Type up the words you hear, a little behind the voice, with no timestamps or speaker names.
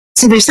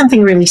So there's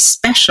something really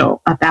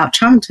special about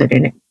childhood,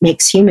 and it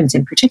makes humans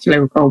in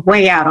particular go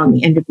way out on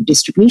the end of the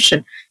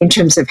distribution in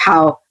terms of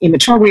how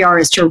immature we are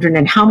as children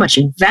and how much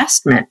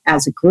investment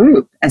as a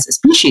group, as a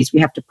species, we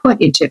have to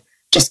put into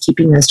just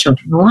keeping those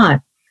children alive.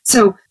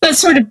 So the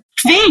sort of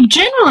vague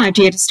general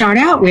idea to start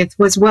out with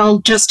was, well,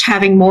 just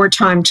having more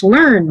time to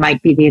learn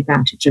might be the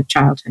advantage of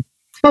childhood.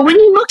 But when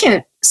you look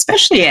at,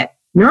 especially at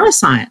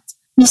neuroscience,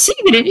 you see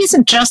that it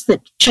isn't just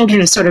that children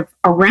are sort of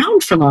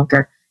around for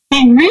longer.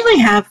 They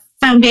really have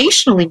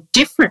foundationally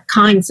different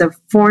kinds of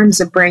forms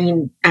of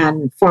brain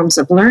and forms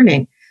of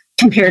learning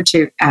compared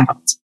to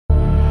adults.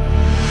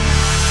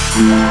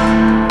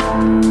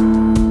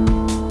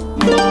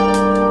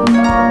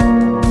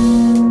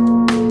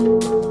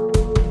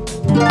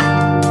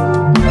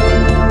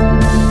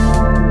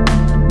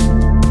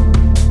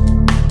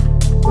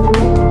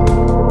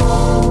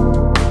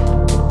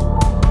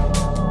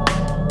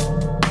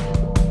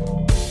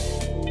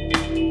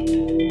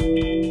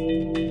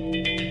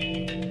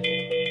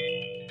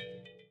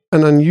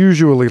 An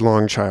unusually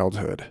long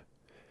childhood,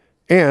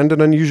 and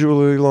an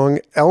unusually long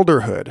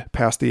elderhood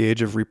past the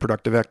age of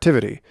reproductive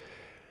activity.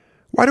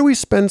 Why do we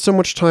spend so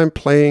much time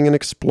playing and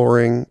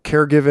exploring,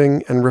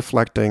 caregiving and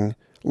reflecting,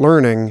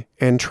 learning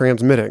and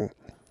transmitting?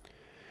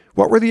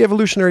 What were the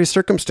evolutionary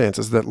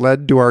circumstances that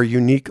led to our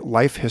unique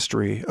life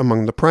history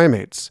among the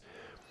primates?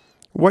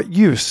 What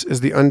use is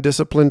the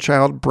undisciplined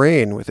child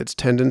brain with its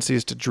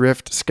tendencies to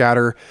drift,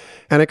 scatter,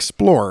 and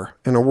explore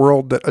in a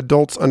world that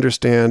adults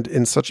understand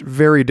in such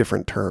very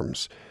different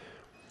terms?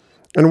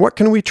 And what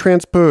can we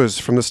transpose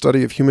from the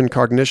study of human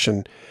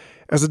cognition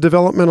as a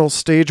developmental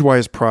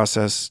stage-wise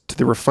process to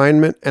the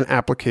refinement and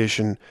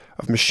application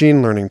of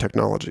machine learning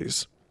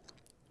technologies?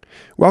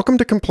 Welcome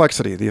to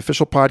Complexity, the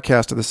official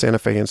podcast of the Santa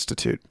Fe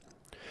Institute.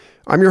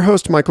 I'm your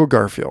host, Michael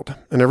Garfield,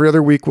 and every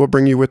other week we'll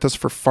bring you with us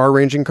for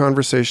far-ranging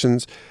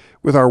conversations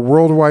with our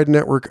worldwide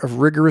network of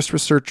rigorous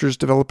researchers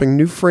developing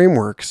new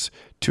frameworks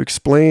to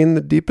explain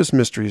the deepest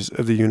mysteries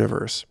of the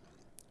universe.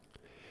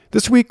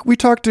 This week, we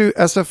talked to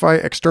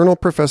SFI external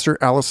professor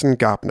Alison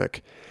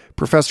Gopnik,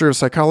 professor of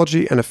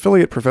psychology and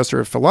affiliate professor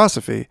of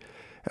philosophy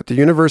at the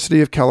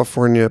University of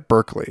California,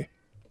 Berkeley.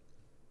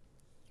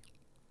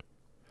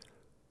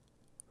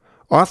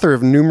 Author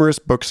of numerous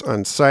books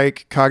on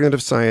psych,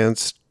 cognitive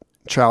science,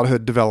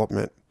 childhood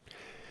development.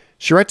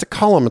 She writes a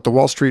column at the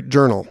Wall Street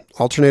Journal,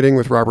 alternating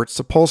with Robert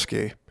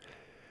Sapolsky.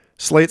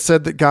 Slate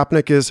said that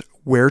Gopnik is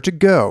where to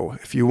go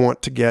if you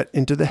want to get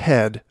into the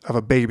head of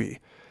a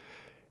baby.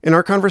 In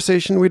our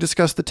conversation, we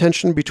discussed the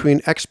tension between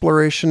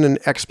exploration and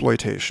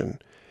exploitation,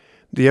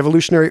 the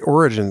evolutionary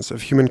origins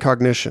of human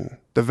cognition,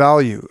 the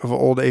value of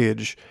old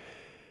age,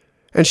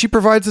 and she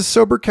provides a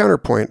sober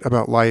counterpoint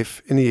about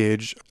life in the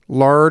age of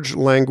large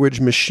language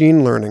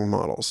machine learning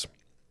models.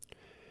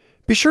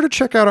 Be sure to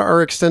check out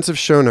our extensive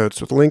show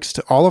notes with links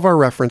to all of our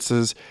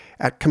references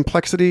at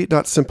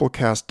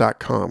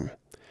complexity.simplecast.com.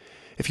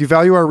 If you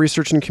value our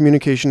research and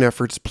communication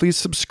efforts, please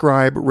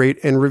subscribe, rate,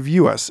 and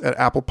review us at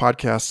Apple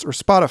Podcasts or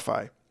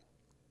Spotify.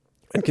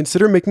 And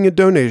consider making a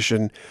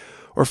donation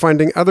or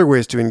finding other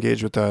ways to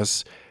engage with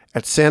us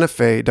at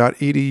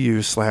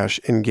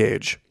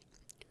santafe.edu/engage.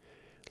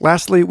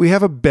 Lastly, we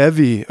have a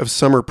bevy of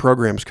summer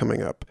programs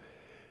coming up.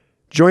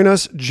 Join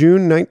us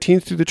June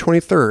 19th through the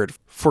 23rd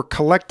for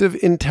Collective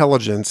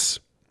Intelligence,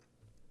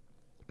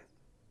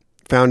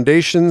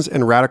 Foundations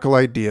and Radical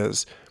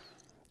Ideas,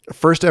 a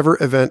first ever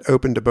event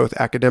open to both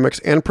academics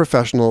and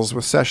professionals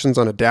with sessions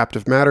on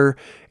adaptive matter,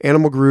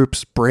 animal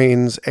groups,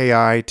 brains,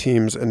 AI,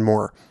 teams, and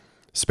more.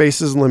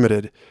 Space is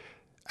limited.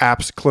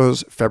 Apps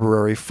close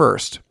February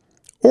 1st.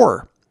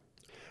 Or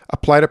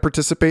apply to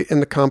participate in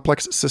the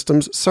Complex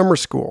Systems Summer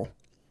School.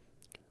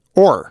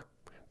 Or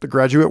the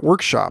Graduate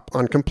Workshop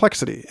on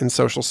Complexity in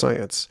Social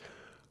Science.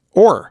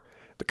 Or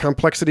the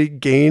Complexity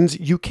Gains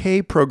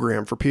UK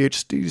program for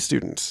PhD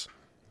students.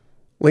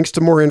 Links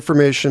to more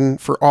information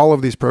for all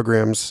of these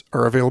programs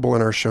are available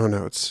in our show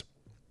notes.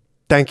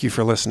 Thank you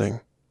for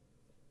listening.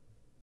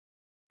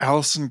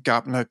 Alison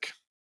Gopnik,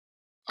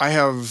 I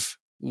have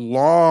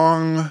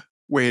long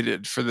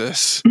waited for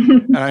this,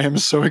 and I am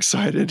so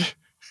excited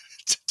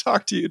to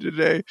talk to you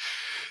today.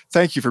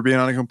 Thank you for being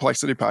on a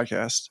Complexity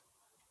podcast.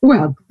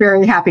 Well,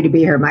 very happy to be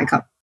here,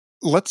 Michael.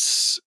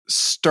 Let's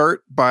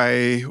start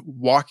by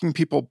walking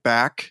people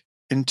back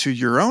into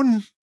your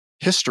own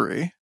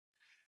history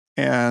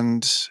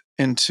and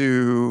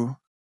into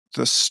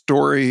the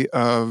story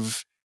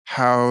of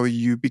how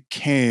you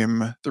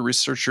became the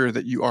researcher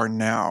that you are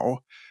now.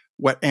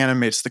 What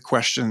animates the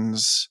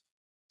questions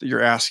that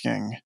you're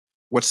asking?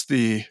 What's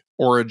the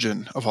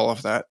origin of all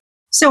of that?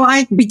 So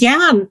I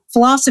began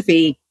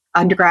philosophy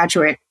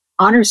undergraduate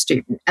honors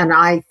student, and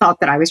I thought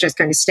that I was just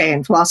going to stay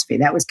in philosophy.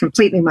 That was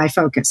completely my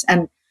focus.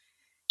 And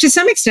to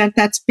some extent,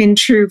 that's been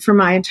true for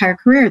my entire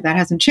career. That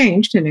hasn't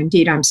changed. And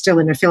indeed, I'm still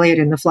an affiliate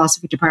in the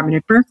philosophy department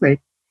at Berkeley.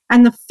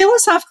 And the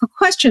philosophical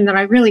question that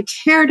I really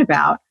cared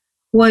about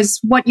was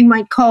what you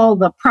might call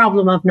the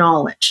problem of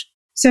knowledge.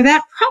 So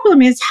that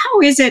problem is,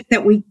 how is it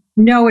that we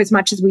know as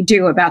much as we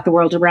do about the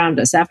world around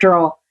us? After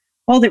all,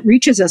 all that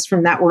reaches us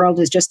from that world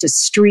is just a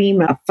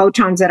stream of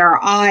photons at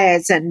our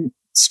eyes and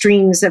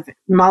streams of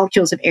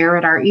molecules of air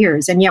at our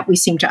ears. And yet we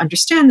seem to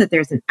understand that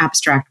there's an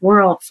abstract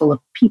world full of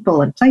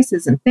people and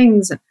places and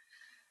things and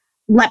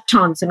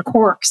leptons and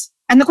quarks.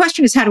 And the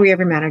question is, how do we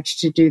ever manage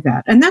to do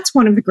that? And that's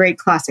one of the great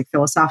classic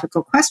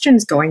philosophical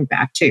questions going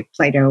back to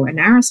Plato and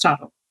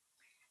Aristotle.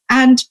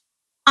 And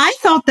I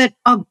thought that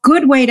a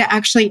good way to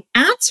actually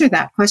answer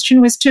that question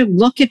was to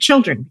look at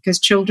children, because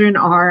children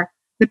are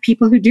the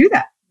people who do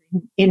that.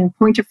 In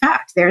point of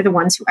fact, they're the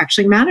ones who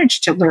actually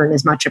manage to learn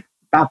as much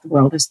about the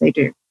world as they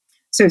do.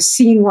 So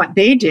seeing what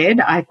they did,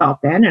 I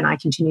thought then, and I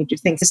continue to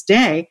think this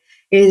day,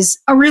 is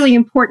a really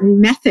important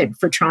method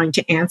for trying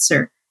to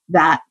answer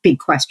that big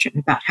question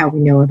about how we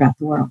know about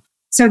the world.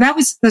 So that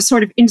was the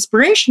sort of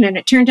inspiration. And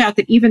it turned out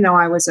that even though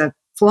I was a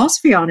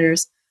philosophy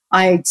honors,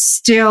 I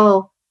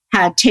still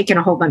had taken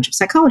a whole bunch of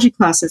psychology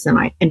classes, and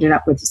I ended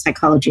up with a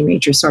psychology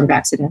major sort of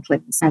accidentally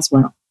as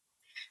well.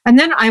 And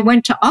then I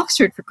went to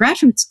Oxford for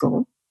graduate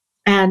school,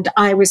 and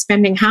I was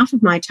spending half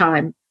of my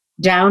time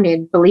down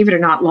in, believe it or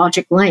not,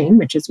 Logic Lane,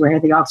 which is where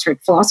the Oxford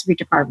Philosophy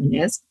Department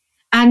is.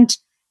 And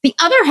the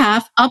other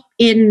half up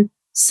in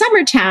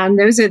Summertown,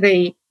 those are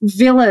the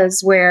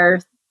villas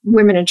where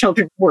women and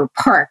children were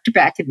parked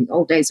back in the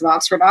old days of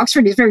Oxford.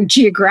 Oxford is very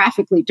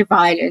geographically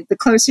divided. The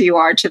closer you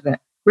are to the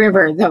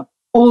river, the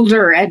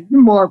older and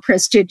more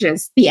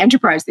prestigious the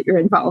enterprise that you're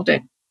involved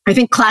in. I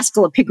think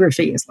classical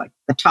epigraphy is like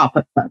the top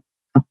of the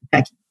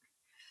pecking.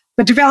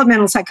 But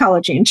developmental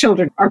psychology in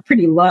children are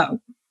pretty low.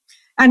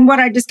 And what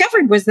I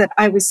discovered was that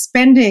I was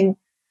spending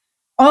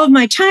all of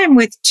my time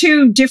with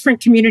two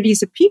different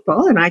communities of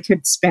people, and I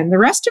could spend the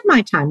rest of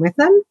my time with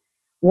them.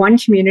 One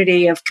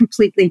community of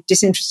completely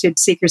disinterested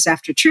seekers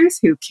after truth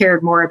who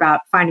cared more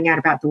about finding out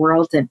about the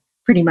world than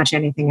pretty much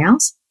anything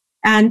else.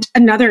 And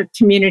another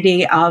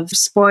community of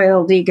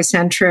spoiled,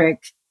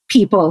 egocentric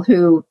people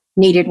who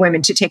needed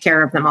women to take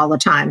care of them all the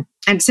time.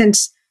 And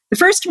since the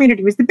first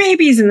community was the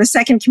babies and the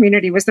second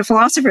community was the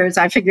philosophers,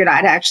 I figured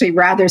I'd actually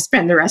rather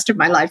spend the rest of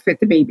my life with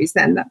the babies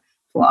than the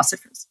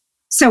philosophers.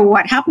 So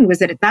what happened was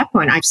that at that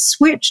point, I've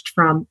switched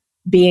from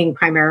being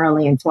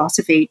primarily in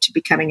philosophy to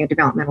becoming a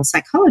developmental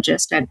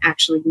psychologist and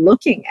actually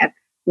looking at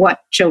what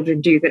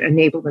children do that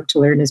enable them to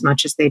learn as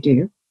much as they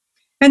do.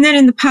 And then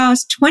in the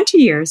past 20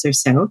 years or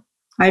so,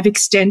 I've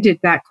extended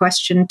that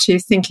question to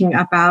thinking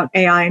about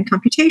AI and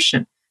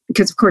computation,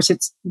 because of course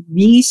it's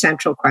the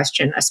central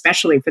question,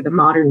 especially for the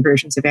modern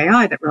versions of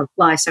AI that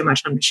rely so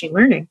much on machine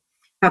learning.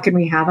 How can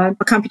we have a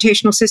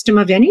computational system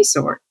of any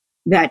sort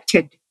that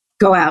could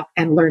go out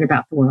and learn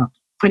about the world?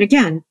 And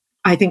again,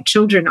 I think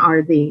children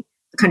are the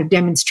kind of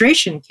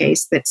demonstration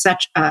case that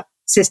such a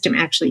system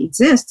actually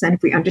exists. And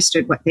if we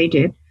understood what they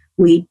did,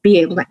 we'd be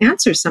able to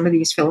answer some of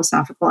these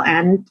philosophical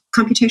and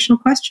computational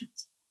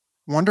questions.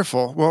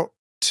 Wonderful. Well,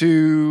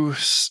 to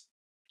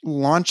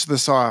launch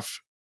this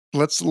off,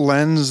 let's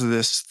lens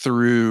this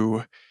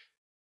through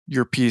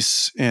your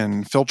piece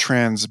in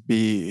Philtrans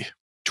B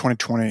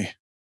 2020,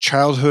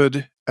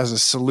 Childhood as a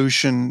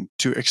Solution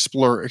to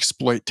Explore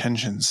Exploit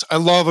Tensions. I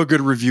love a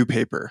good review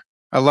paper.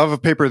 I love a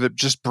paper that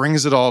just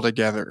brings it all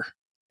together.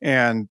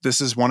 And this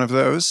is one of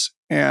those.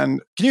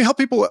 And can you help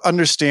people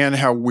understand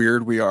how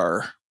weird we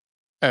are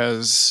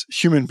as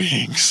human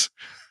beings?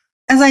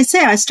 As I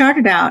say, I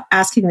started out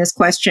asking this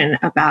question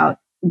about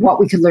what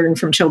we could learn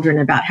from children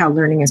about how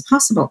learning is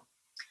possible.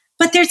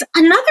 But there's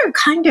another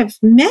kind of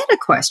meta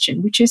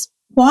question, which is,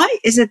 why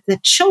is it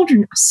that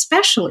children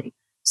especially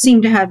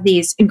seem to have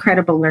these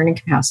incredible learning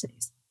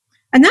capacities?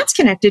 And that's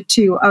connected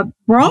to a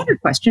broader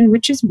question,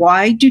 which is,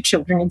 why do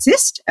children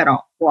exist at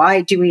all?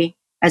 Why do we,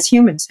 as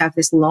humans, have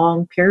this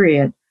long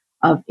period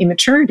of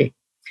immaturity?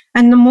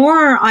 And the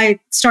more I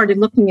started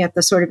looking at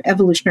the sort of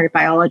evolutionary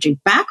biology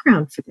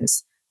background for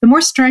this, the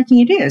more striking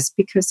it is,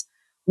 because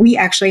we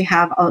actually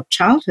have a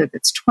childhood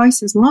that's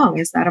twice as long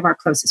as that of our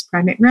closest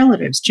primate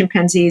relatives.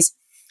 Chimpanzees,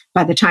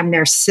 by the time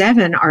they're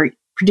 7, are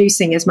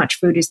producing as much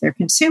food as they're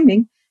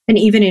consuming. And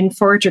even in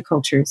forager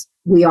cultures,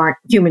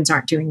 humans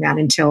aren't doing that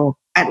until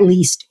at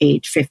least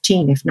age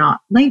 15, if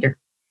not later.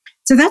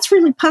 So that's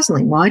really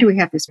puzzling. Why do we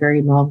have this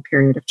very long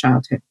period of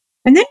childhood?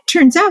 And then it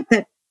turns out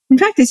that, in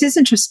fact, this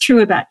isn't just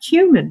true about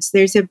humans.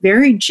 There's a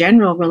very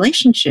general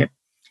relationship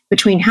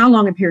between how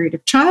long a period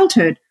of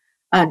childhood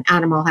an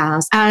animal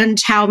has and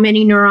how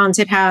many neurons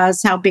it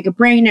has, how big a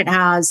brain it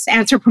has,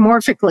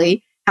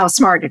 anthropomorphically, how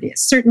smart it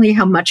is, certainly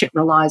how much it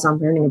relies on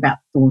learning about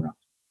the world.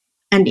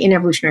 And in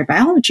evolutionary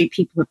biology,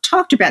 people have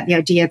talked about the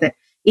idea that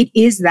it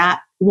is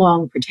that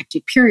long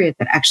protected period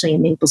that actually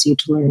enables you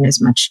to learn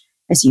as much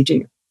as you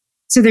do.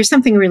 So there's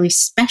something really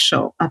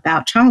special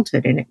about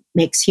childhood, and it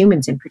makes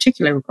humans in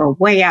particular go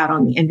way out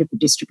on the end of the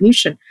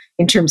distribution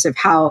in terms of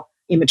how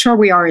immature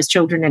we are as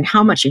children and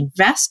how much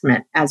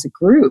investment as a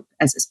group,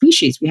 as a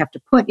species, we have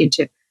to put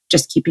into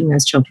just keeping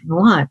those children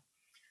alive.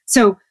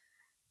 So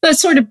the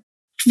sort of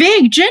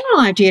vague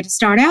general idea to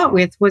start out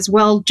with was,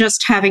 well,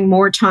 just having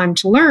more time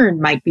to learn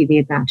might be the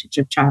advantage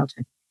of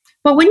childhood.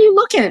 But when you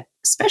look at,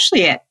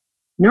 especially at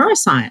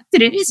neuroscience,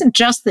 that it isn't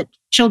just that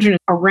children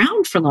are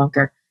around for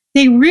longer,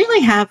 they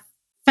really have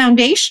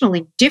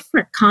foundationally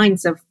different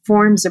kinds of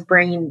forms of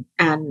brain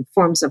and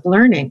forms of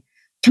learning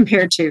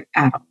compared to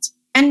adults.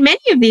 And many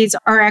of these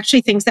are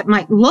actually things that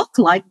might look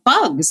like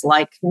bugs,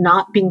 like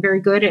not being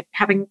very good at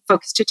having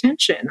focused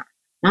attention, or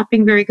not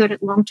being very good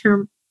at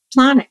long-term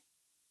planning.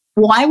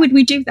 Why would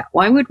we do that?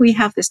 Why would we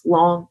have this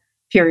long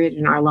period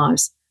in our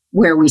lives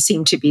where we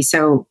seem to be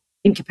so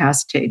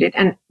incapacitated?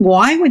 And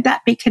why would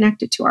that be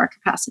connected to our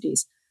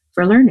capacities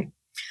for learning?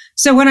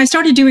 So when I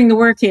started doing the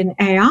work in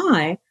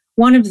AI,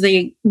 one of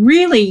the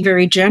really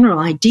very general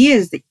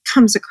ideas that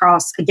comes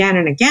across again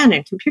and again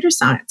in computer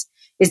science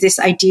is this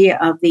idea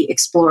of the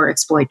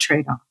explore-exploit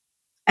trade-off.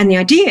 And the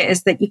idea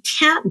is that you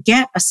can't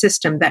get a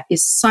system that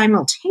is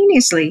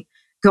simultaneously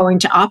going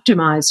to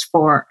optimize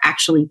for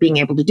actually being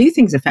able to do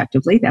things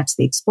effectively, that's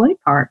the exploit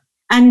part,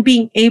 and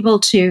being able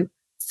to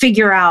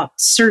figure out,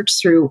 search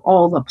through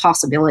all the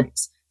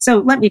possibilities. So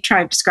let me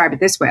try to describe it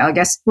this way. I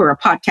guess we're a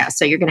podcast,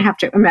 so you're going to have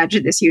to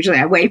imagine this. Usually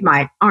I wave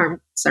my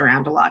arms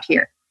around a lot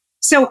here.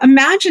 So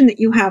imagine that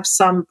you have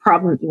some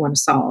problem that you want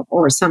to solve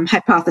or some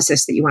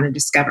hypothesis that you want to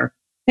discover.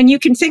 And you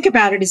can think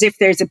about it as if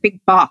there's a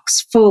big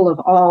box full of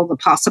all the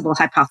possible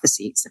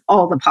hypotheses,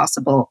 all the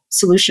possible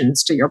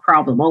solutions to your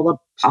problem, all the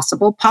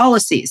possible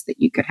policies that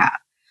you could have.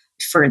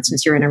 For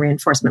instance, you're in a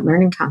reinforcement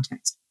learning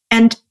context.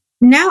 And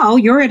now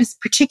you're at a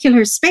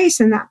particular space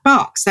in that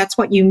box. That's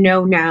what you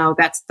know now.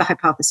 That's the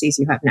hypotheses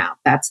you have now.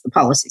 That's the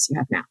policies you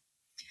have now.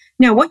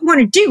 Now, what you want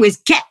to do is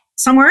get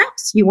somewhere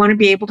else. You want to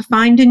be able to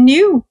find a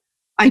new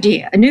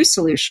idea, a new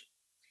solution.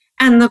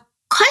 And the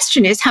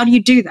question is, how do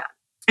you do that?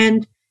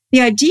 And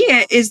the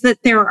idea is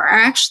that there are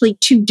actually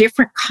two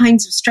different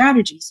kinds of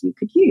strategies you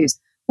could use.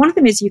 One of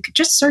them is you could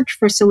just search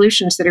for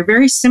solutions that are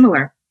very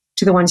similar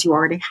to the ones you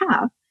already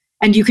have.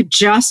 And you could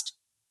just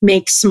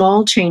make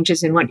small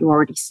changes in what you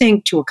already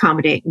think to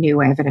accommodate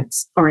new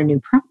evidence or a new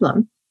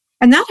problem.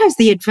 And that has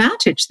the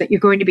advantage that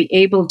you're going to be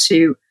able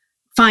to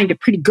find a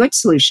pretty good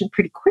solution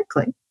pretty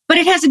quickly. But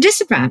it has a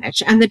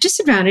disadvantage. And the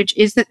disadvantage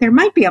is that there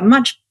might be a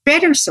much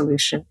better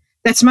solution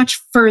that's much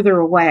further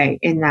away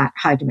in that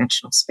high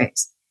dimensional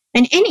space.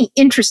 And any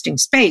interesting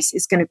space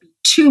is going to be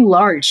too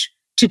large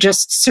to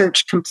just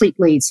search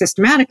completely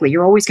systematically.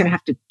 You're always going to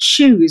have to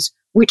choose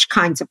which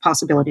kinds of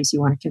possibilities you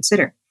want to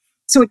consider.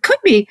 So it could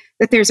be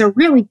that there's a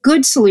really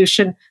good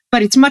solution,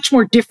 but it's much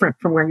more different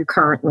from where you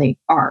currently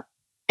are.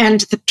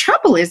 And the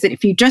trouble is that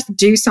if you just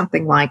do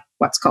something like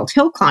what's called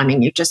hill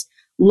climbing, you just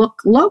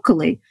look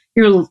locally,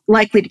 you're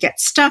likely to get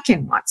stuck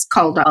in what's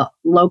called a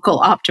local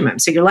optimum.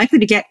 So you're likely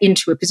to get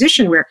into a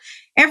position where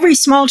every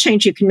small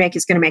change you can make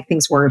is going to make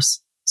things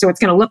worse. So it's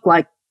going to look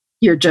like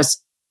you're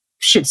just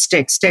should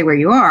stay where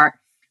you are.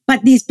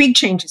 But these big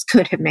changes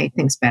could have made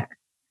things better.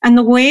 And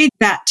the way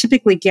that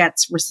typically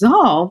gets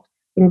resolved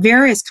in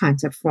various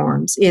kinds of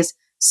forms is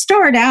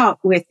start out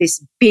with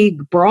this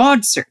big,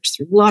 broad search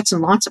through lots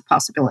and lots of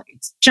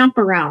possibilities, jump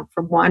around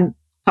from one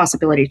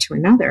possibility to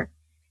another,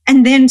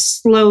 and then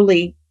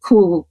slowly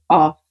cool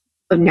off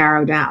and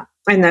narrow down.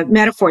 And the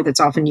metaphor that's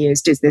often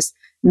used is this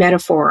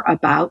metaphor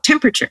about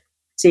temperature.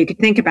 So you could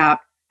think about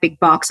big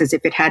box as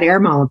if it had air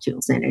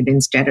molecules in it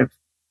instead of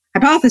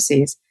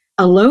hypotheses.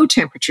 A low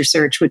temperature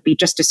search would be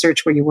just a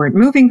search where you weren't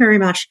moving very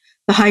much.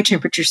 The high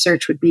temperature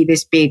search would be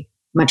this big,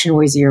 much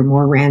noisier,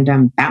 more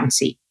random,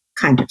 bouncy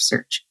kind of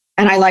search.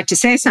 And I like to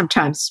say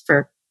sometimes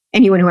for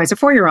anyone who has a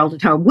 4-year-old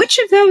at home, which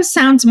of those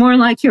sounds more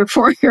like your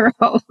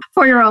 4-year-old?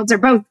 4-year-olds are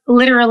both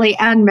literally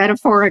and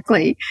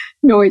metaphorically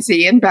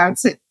noisy and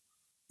bouncy.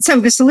 So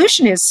the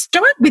solution is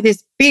start with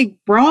this big,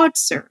 broad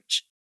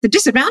search. The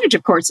disadvantage,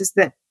 of course, is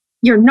that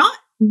you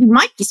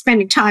might be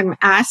spending time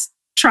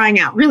trying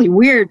out really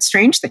weird,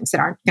 strange things that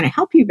aren't going to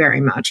help you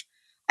very much.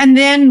 And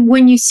then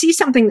when you see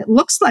something that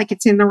looks like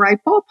it's in the right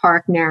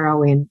ballpark,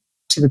 narrow in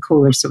to the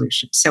cooler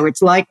solution. So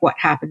it's like what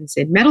happens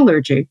in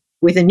metallurgy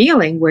with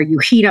annealing, where you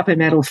heat up a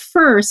metal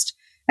first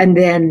and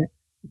then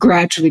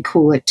gradually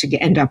cool it to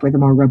end up with a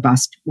more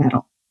robust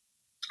metal.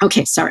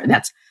 Okay, sorry,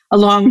 that's a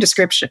long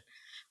description.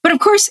 But of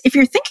course, if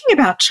you're thinking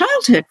about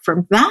childhood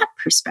from that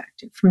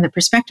perspective, from the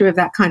perspective of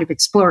that kind of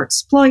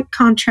explore-exploit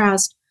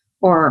contrast,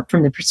 or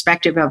from the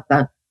perspective of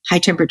the high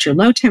temperature,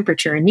 low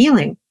temperature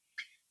annealing,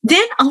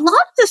 then a lot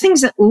of the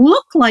things that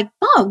look like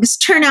bugs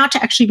turn out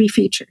to actually be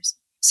features.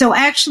 So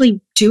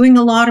actually doing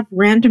a lot of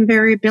random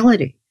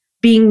variability,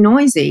 being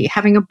noisy,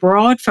 having a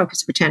broad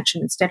focus of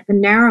attention instead of a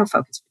narrow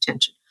focus of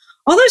attention.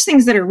 All those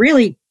things that are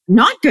really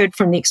not good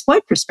from the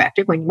exploit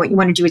perspective, when what you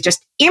want to do is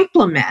just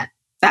implement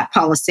that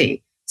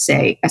policy,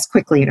 say, as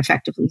quickly and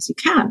effectively as you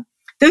can.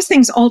 Those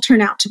things all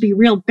turn out to be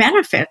real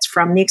benefits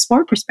from the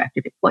explore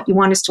perspective. What you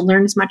want is to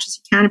learn as much as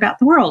you can about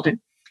the world and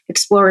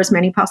explore as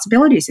many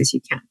possibilities as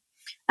you can.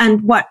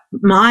 And what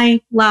my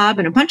lab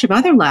and a bunch of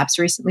other labs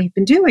recently have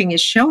been doing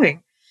is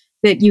showing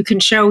that you can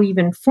show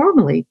even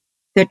formally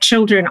that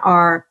children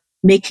are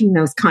making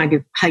those kind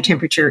of high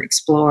temperature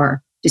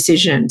explore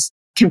decisions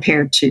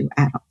compared to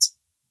adults.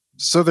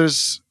 So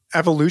there's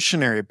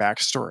evolutionary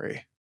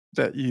backstory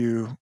that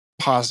you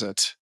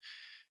posit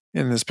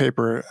in this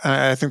paper.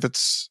 I think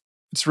it's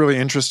really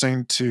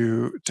interesting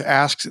to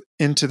ask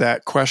into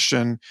that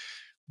question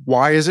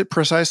why is it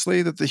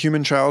precisely that the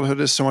human childhood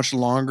is so much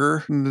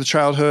longer than the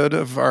childhood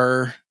of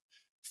our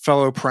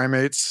fellow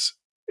primates?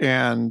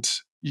 And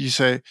you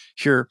say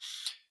here,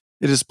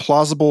 it is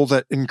plausible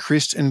that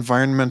increased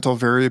environmental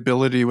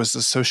variability was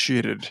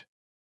associated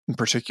in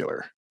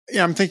particular.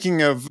 Yeah, I'm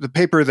thinking of the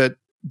paper that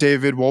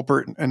David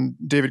Wolpert and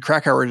David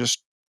Krakauer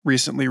just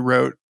recently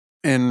wrote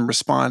in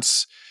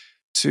response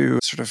to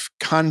sort of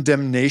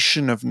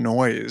condemnation of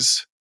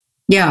noise.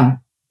 Yeah.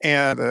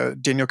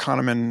 And Daniel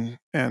Kahneman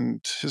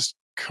and his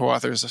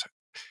co-authors,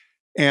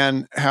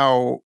 and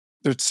how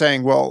they're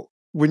saying, well,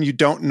 when you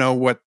don't know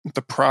what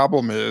the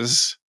problem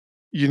is,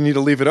 you need to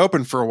leave it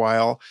open for a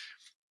while.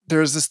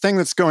 There's this thing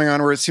that's going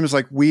on where it seems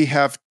like we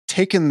have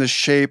taken the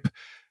shape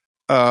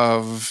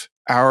of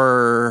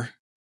our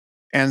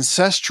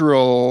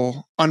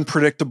ancestral,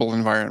 unpredictable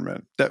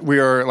environment, that we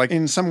are like,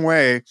 in some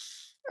way,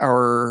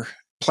 our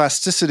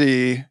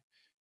plasticity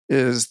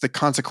is the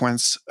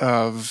consequence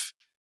of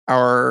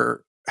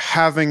our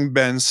having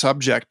been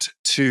subject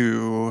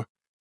to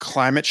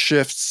climate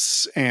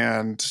shifts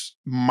and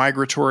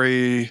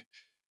migratory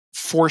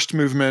forced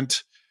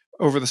movement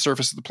over the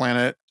surface of the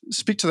planet.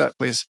 Speak to that,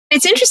 please.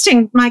 It's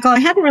interesting, Michael. I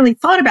hadn't really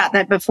thought about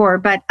that before,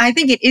 but I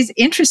think it is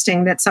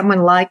interesting that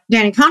someone like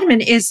Danny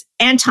Kahneman is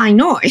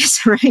anti-noise,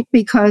 right?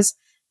 Because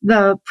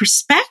the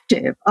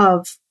perspective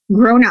of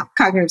grown-up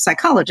cognitive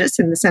psychologists,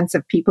 in the sense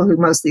of people who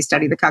mostly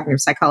study the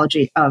cognitive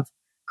psychology of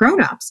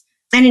grown-ups,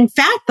 and in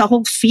fact, the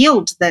whole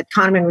field that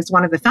Kahneman was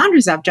one of the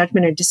founders of,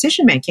 judgment and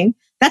decision-making,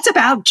 that's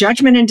about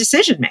judgment and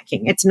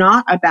decision-making. It's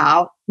not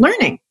about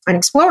learning and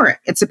exploring.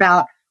 It's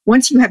about,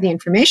 once you have the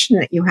information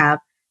that you have,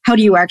 how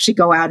do you actually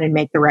go out and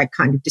make the right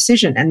kind of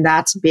decision? And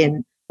that's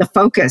been the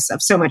focus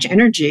of so much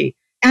energy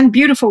and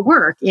beautiful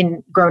work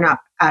in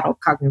grown-up adult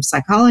cognitive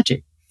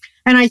psychology.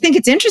 And I think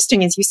it's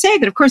interesting, as you say,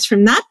 that of course,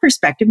 from that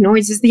perspective,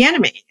 noise is the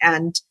enemy.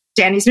 And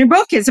Danny's new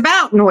book is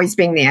about noise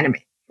being the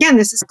enemy. Again,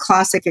 this is a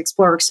classic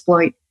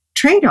explore-exploit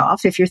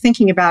trade-off. If you're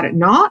thinking about it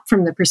not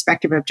from the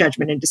perspective of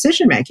judgment and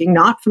decision-making,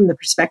 not from the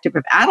perspective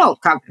of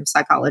adult cognitive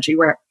psychology,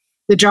 where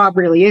the job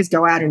really is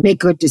go out and make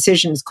good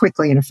decisions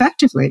quickly and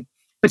effectively,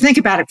 but think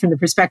about it from the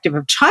perspective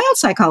of child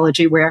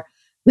psychology, where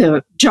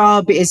the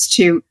job is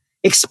to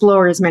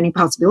explore as many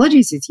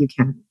possibilities as you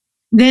can,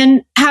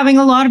 then having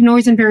a lot of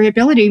noise and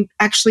variability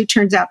actually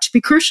turns out to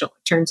be crucial.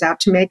 It turns out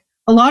to make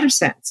a lot of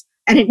sense.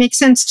 And it makes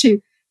sense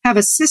to have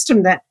a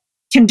system that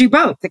can do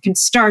both, that can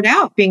start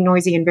out being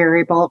noisy and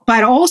variable,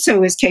 but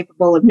also is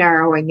capable of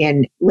narrowing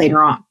in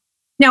later on.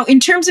 Now, in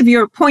terms of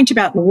your point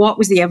about what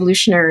was the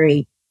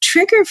evolutionary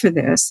trigger for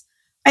this,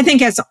 I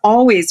think, as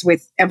always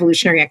with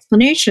evolutionary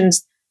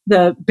explanations,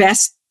 the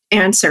best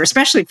answer,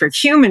 especially for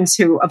humans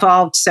who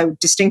evolved so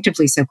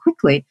distinctively so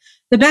quickly,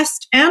 the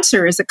best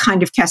answer is a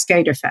kind of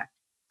cascade effect.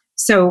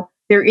 So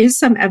there is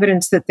some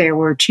evidence that there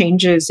were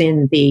changes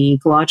in the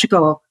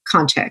ecological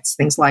context,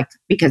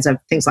 because of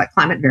things like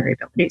climate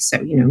variability. So,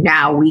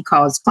 now we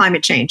cause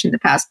climate change. In the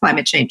past,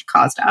 climate change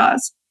caused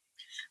us.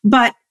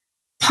 But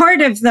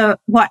part of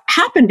what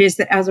happened is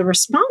that as a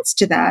response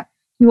to that,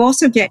 you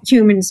also get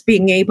humans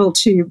being able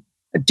to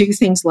do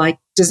things like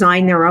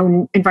design their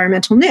own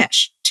environmental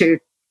niche to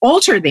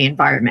alter the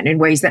environment in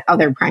ways that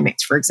other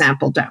primates, for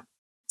example, don't.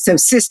 So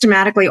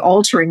systematically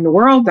altering the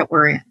world that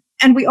we're in.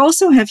 And we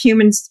also have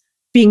humans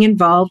being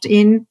involved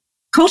in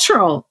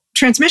cultural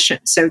transmission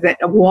so that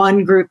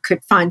one group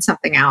could find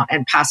something out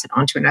and pass it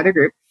on to another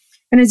group.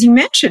 And as you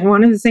mentioned,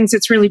 one of the things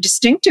that's really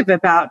distinctive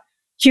about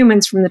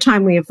humans from the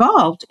time we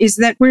evolved is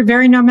that we're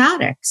very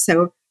nomadic.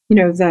 So,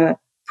 the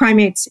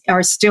primates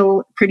are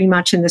still pretty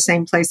much in the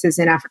same places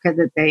in Africa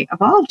that they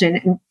evolved in.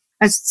 And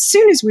as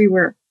soon as we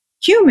were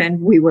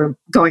human, we were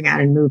going out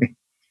and moving.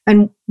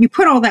 And you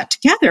put all that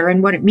together,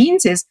 and what it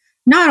means is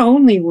not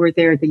only were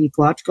there the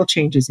ecological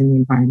changes in the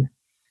environment,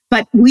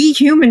 but we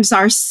humans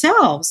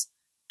ourselves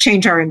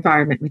change our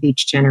environment with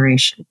each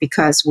generation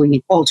because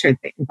we altered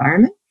the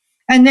environment.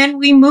 And then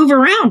we move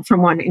around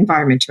from one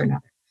environment to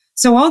another.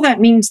 So all that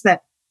means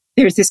that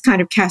there's this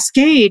kind of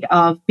cascade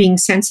of being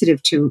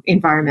sensitive to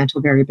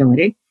environmental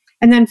variability.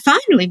 And then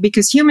finally,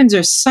 because humans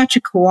are such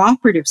a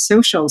cooperative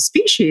social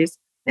species,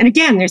 and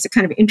again, there's a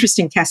kind of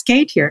interesting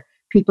cascade here.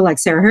 People like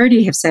Sarah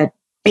Hrdy have said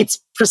it's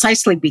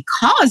precisely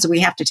because we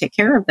have to take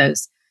care of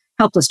those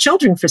helpless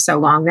children for so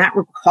long that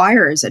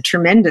requires a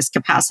tremendous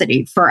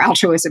capacity for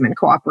altruism and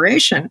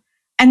cooperation.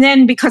 And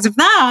then because of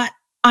that,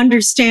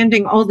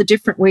 understanding all the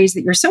different ways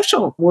that your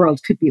social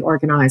world could be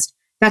organized,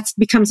 that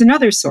becomes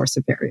another source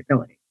of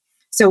variability.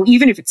 So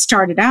even if it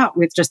started out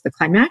with just the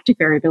climatic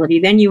variability,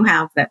 then you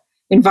have the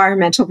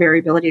environmental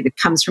variability that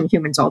comes from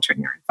humans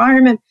altering their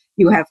environment.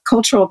 You have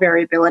cultural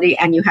variability,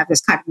 and you have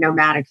this kind of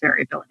nomadic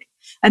variability.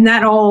 And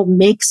that all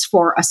makes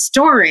for a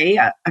story,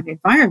 an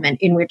environment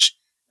in which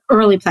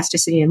early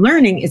plasticity and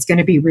learning is going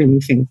to be really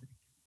favored.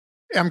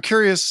 I'm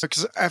curious,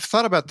 because I've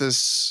thought about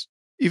this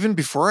even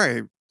before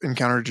I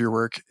encountered your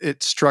work.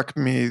 It struck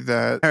me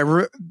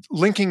that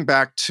linking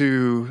back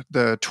to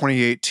the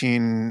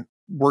 2018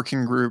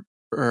 working group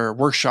or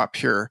workshop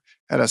here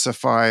at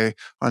SFI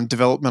on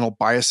developmental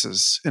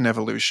biases in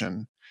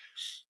evolution,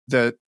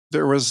 that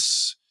there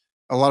was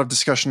a lot of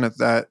discussion at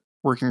that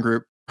working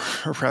group,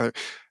 or rather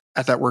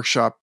at that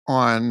workshop,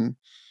 on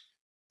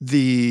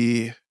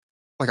the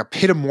like a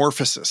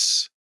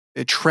paedomorphosis,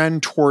 a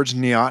trend towards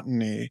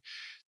neoteny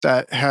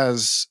that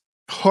has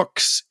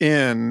hooks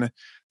in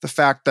the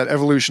fact that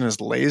evolution is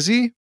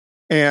lazy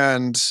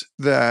and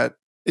that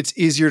it's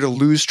easier to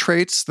lose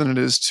traits than it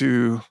is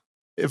to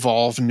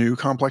evolve new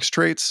complex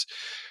traits.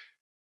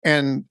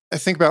 And I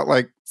think about,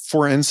 like,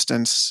 for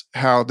instance,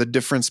 how the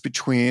difference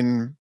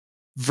between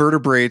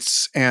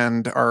vertebrates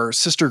and our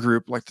sister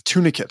group, like the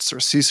tunicates or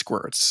sea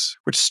squirts,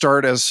 which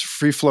start as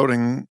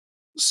free-floating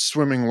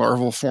swimming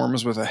larval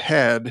forms with a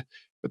head,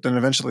 but then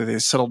eventually they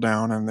settle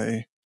down and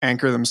they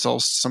anchor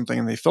themselves to something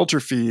and they filter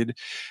feed.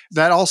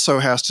 That also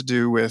has to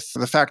do with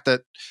the fact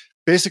that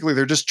basically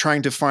they're just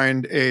trying to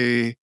find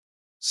a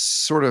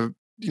sort of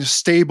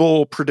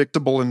stable,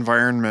 predictable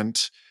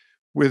environment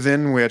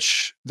within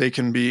which they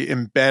can be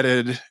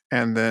embedded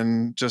and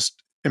then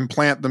just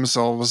implant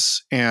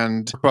themselves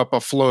and whip up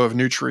a flow of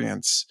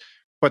nutrients.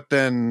 But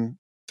then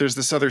there's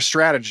this other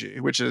strategy,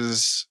 which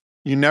is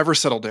you never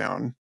settle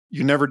down,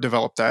 you never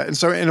develop that. And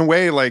so in a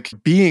way, like,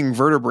 being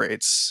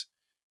vertebrates,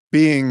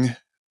 being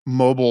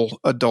mobile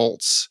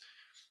adults,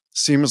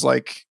 seems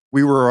like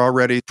we were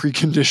already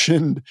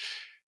preconditioned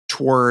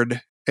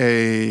toward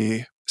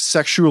a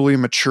sexually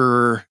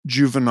mature,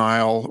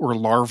 juvenile, or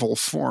larval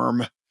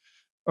form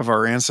of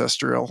our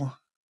ancestral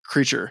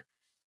creature.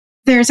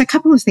 There's a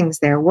couple of things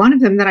there. One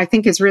of them that I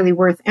think is really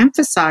worth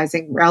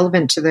emphasizing,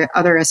 relevant to the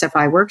other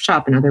SFI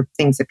workshop and other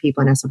things that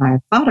people in SFI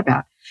have thought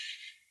about,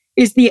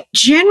 is the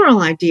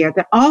general idea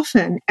that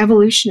often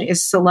evolution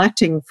is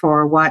selecting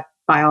for what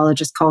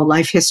biologists call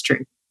life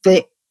history.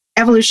 The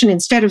evolution,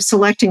 instead of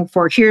selecting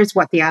for here's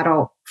what the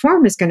adult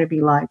form is going to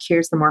be like,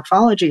 here's the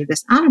morphology of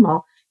this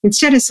animal,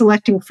 instead of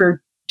selecting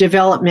for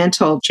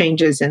developmental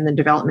changes in the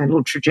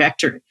developmental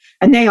trajectory.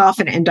 And they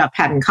often end up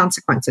having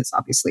consequences,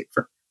 obviously,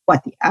 for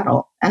what the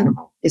adult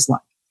animal is like.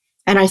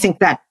 And I think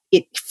that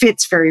it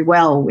fits very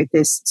well with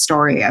this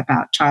story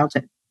about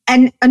childhood.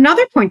 And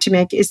another point to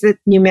make is that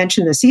you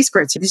mentioned the sea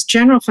squirts, this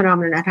general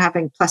phenomenon of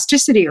having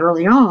plasticity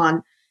early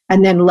on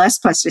and then less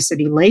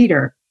plasticity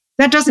later.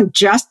 That doesn't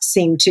just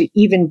seem to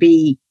even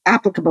be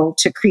applicable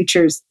to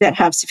creatures that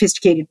have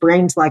sophisticated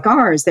brains like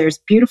ours. There's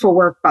beautiful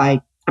work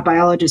by a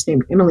biologist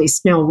named Emily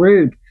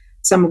Snell-Rood,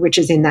 some of which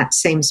is in that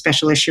same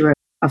special issue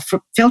of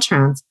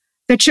Philtrans,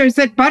 that shows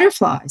that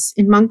butterflies,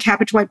 in monk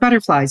cabbage white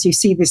butterflies, you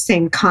see the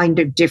same kind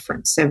of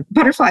difference. So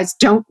butterflies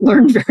don't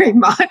learn very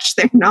much.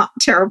 They're not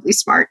terribly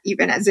smart,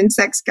 even as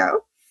insects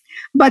go.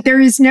 But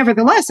there is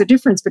nevertheless a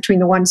difference between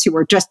the ones who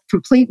are just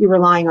completely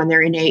relying on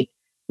their innate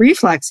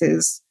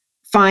reflexes,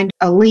 find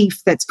a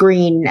leaf that's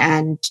green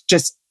and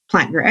just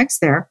plant your eggs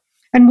there,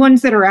 and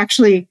ones that are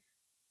actually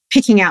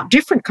picking out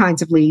different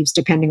kinds of leaves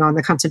depending on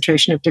the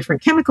concentration of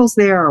different chemicals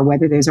there or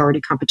whether there's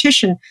already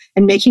competition,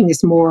 and making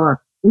this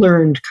more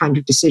learned kind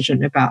of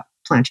decision about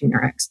planting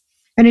their eggs.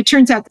 And it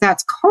turns out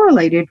that's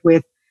correlated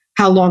with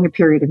how long a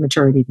period of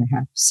maturity they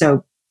have.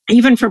 So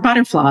even for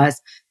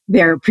butterflies,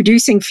 they're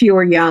producing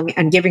fewer young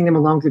and giving them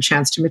a longer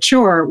chance to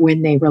mature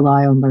when they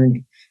rely on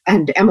learning.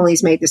 And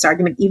Emily's made this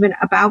argument even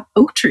about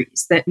oak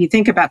trees, that you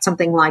think about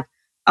something like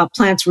a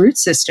plant's root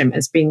system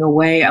as being a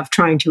way of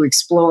trying to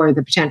explore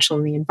the potential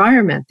in the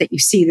environment, that you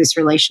see this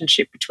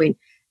relationship between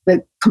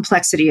the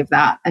complexity of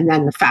that and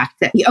then the fact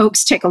that the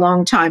oaks take a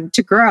long time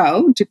to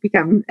grow, to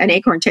become an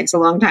acorn takes a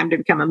long time to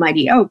become a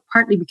mighty oak,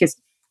 partly because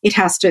it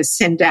has to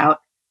send out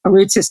a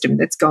root system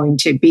that's going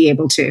to be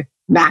able to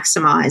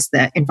maximize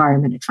the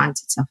environment it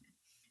finds itself in.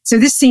 So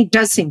this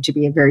does seem to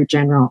be a very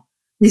general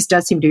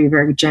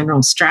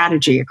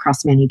strategy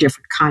across many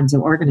different kinds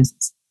of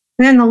organisms.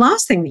 And then the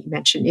last thing that you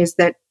mentioned is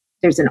that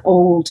there's an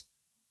old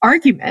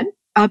argument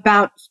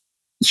about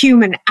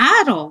human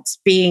adults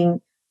being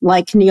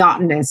like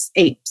neotenous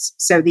apes.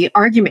 So the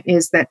argument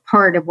is that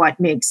part of what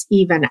makes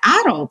even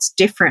adults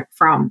different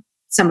from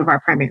some of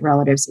our primate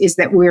relatives is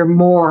that we're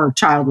more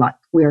childlike,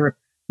 we're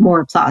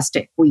more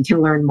plastic, we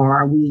can learn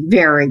more, we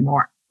vary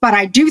more. But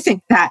I do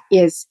think that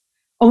is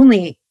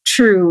only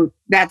true,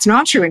 that's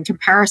not true in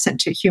comparison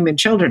to human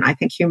children. I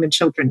think human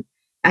children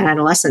and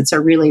adolescents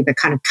are really the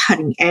kind of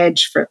cutting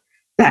edge for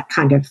that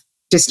kind of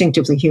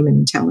distinctively human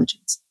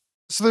intelligence.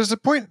 So there's a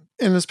point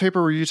in this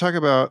paper where you talk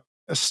about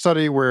a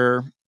study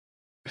where,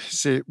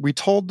 say, we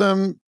told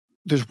them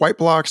there's white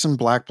blocks and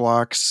black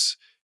blocks.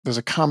 There's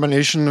a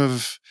combination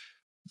of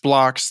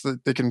blocks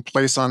that they can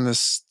place on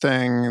this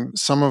thing,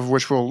 some of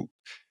which will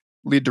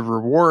lead to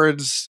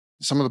rewards.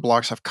 Some of the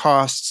blocks have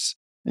costs.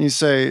 And you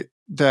say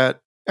that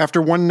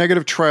after one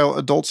negative trial,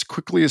 adults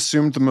quickly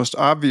assumed the most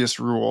obvious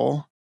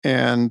rule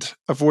and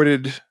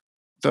avoided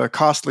the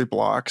costly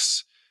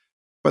blocks.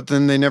 But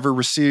then they never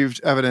received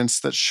evidence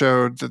that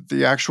showed that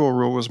the actual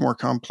rule was more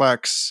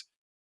complex,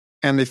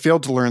 and they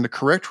failed to learn the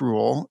correct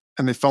rule,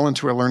 and they fell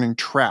into a learning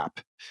trap.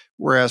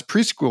 Whereas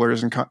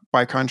preschoolers,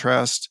 by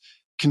contrast,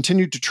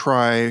 continued to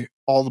try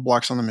all the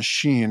blocks on the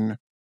machine.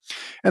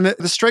 And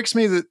this strikes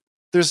me that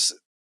there's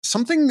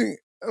something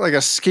like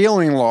a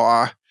scaling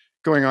law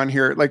going on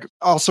here. Like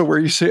also where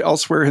you say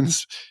elsewhere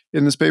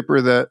in this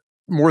paper that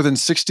more than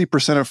 60%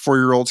 of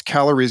 4-year-olds'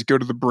 calories go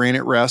to the brain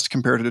at rest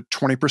compared to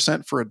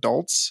 20% for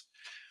adults.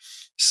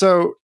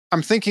 So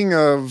I'm thinking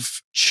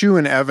of Chu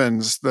and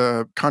Evans,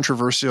 the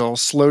controversial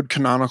slowed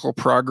canonical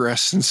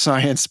progress in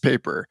science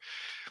paper.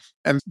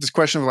 And this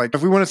question of like,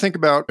 if we want to think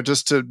about,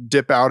 just to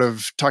dip out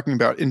of talking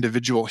about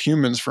individual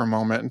humans for a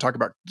moment and talk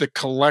about the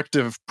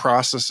collective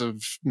process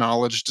of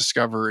knowledge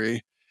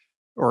discovery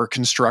or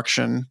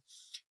construction,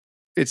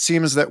 it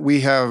seems that we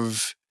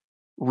have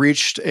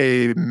reached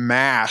a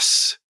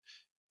mass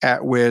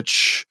at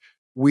which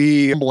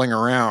we tumbling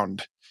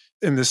around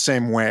in the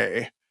same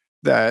way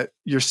that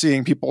you're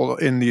seeing people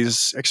in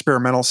these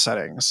experimental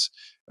settings.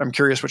 I'm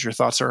curious what your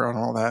thoughts are on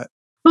all that.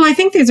 Well, I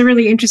think there's a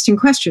really interesting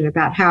question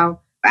about how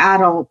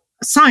adult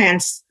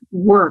science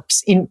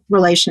works in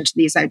relation to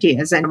these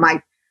ideas. And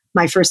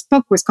my first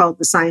book was called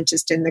The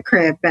Scientist in the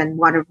Crib. And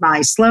one of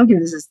my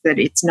slogans is that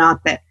it's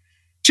not that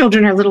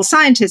children are little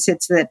scientists,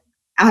 it's that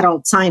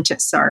adult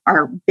scientists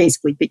are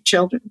basically big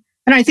children.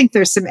 And I think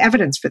there's some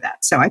evidence for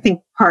that. So I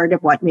think part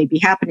of what may be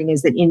happening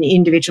is that in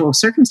individual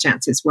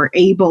circumstances, we're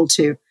able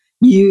to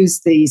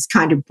use these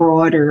kind of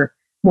broader,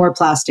 more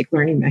plastic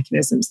learning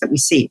mechanisms that we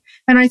see.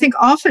 And I think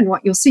often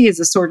what you'll see is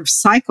a sort of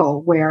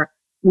cycle where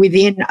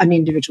within an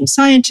individual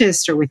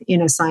scientist or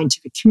within a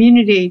scientific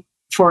community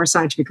for a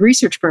scientific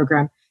research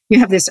program, you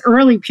have this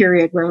early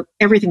period where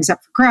everything's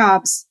up for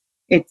grabs.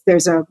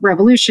 There's a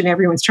revolution.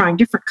 Everyone's trying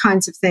different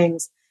kinds of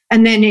things.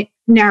 And then it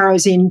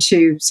narrows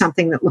into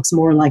something that looks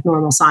more like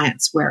normal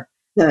science, where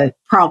the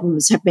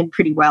problems have been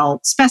pretty well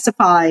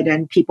specified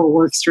and people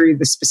work through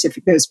those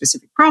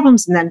specific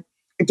problems. And then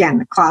again,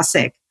 the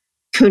classic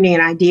Kuhnian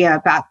idea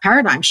about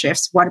paradigm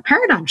shifts. What a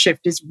paradigm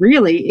shift is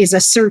really is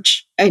a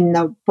search in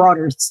the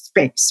broader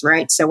space,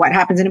 right? So what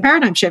happens in a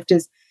paradigm shift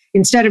is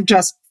instead of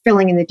just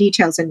filling in the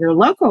details in your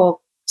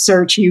local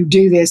search, you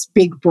do this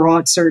big,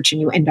 broad search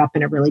and you end up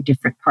in a really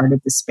different part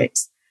of the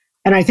space.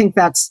 And I think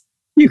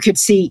you could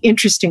see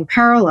interesting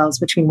parallels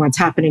between what's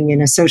happening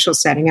in a social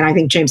setting. And I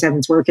think James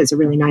Evans' work is a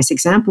really nice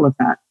example of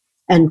that,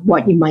 and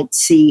what you might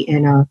see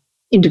in an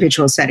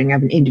individual setting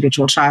of an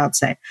individual child,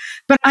 say.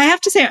 But I have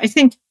to say, I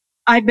think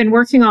I've been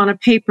working on a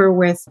paper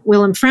with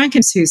Willem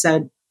Frankens, who's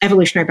an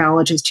evolutionary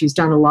biologist who's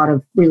done a lot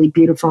of really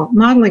beautiful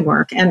modeling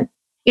work. And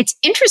it's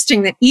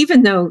interesting that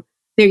even though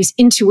these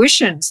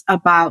intuitions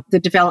about the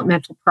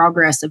developmental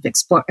progress of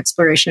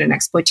exploration and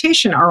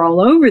exploitation are all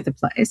over the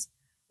place,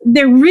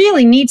 there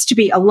really needs to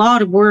be a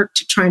lot of work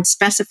to try and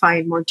specify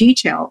in more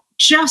detail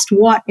just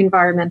what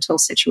environmental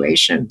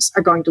situations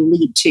are going to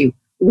lead to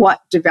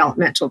what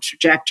developmental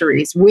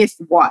trajectories with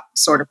what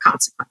sort of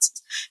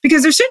consequences.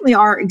 Because there certainly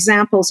are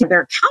examples, there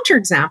are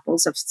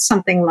counterexamples of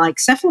something like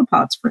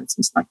cephalopods, for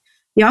instance, like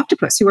the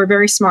octopus, who are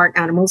very smart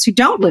animals who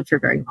don't live for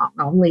very long,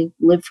 only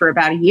live for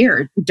about a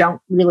year,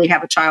 don't really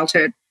have a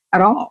childhood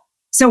at all.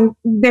 So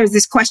there's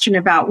this question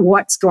about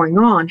what's going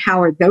on.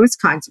 How are those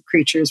kinds of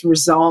creatures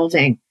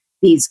resolving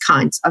these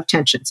kinds of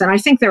tensions? And I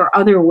think there are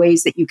other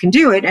ways that you can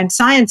do it. And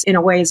science, in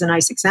a way, is a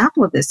nice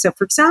example of this. So,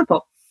 for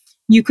example,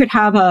 you could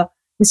have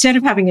instead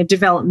of having a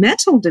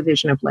developmental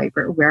division of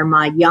labor where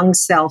my young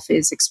self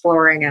is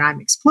exploring and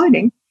I'm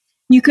exploiting,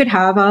 you could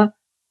have a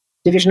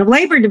division of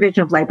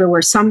labor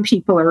where some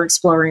people are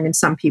exploring and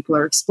some people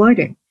are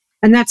exploiting.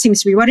 And that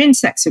seems to be what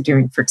insects are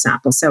doing, for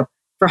example. So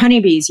for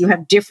honeybees, you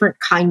have different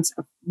kinds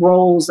of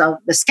roles of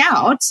the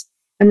scouts,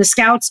 and the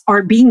scouts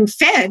are being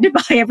fed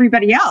by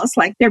everybody else,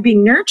 like they're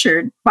being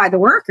nurtured by the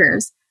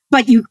workers.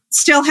 But you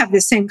still have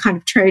the same kind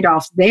of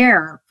trade-off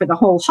there for the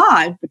whole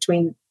hive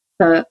between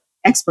the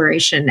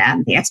exploration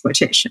and the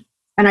exploitation.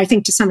 And I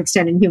think to some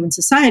extent in human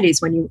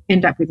societies, when you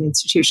end up with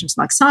institutions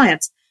like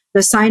science,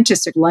 the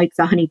scientists are like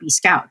the honeybee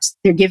scouts.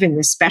 They're given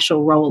this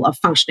special role of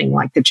functioning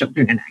like the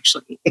children and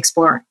actually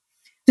exploring.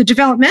 The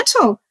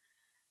developmental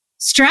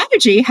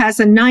strategy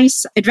has a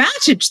nice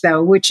advantage,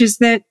 though, which is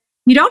that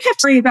you don't have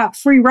to worry about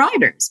free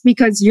riders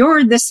because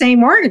you're the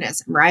same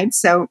organism, right?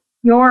 So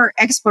your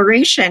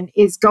exploration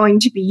is going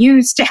to be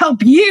used to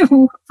help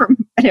you from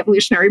an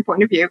evolutionary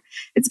point of view.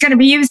 It's going to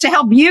be used to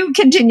help you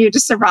continue to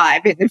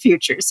survive in the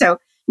future. So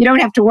you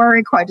don't have to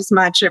worry quite as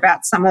much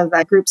about some of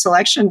the group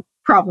selection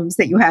problems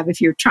that you have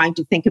if you're trying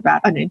to think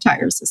about an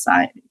entire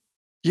society.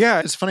 Yeah,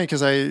 it's funny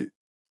because I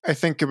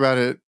think about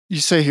it.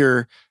 You say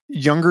here,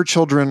 younger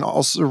children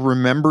also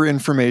remember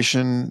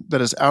information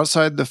that is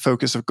outside the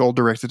focus of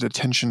goal-directed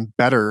attention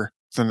better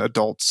than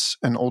adults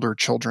and older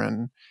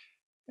children.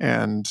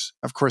 And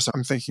of course,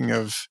 I'm thinking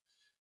of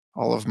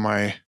all of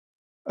my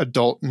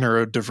adult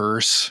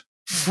neurodiverse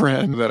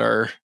friends that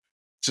are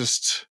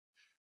just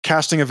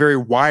casting a very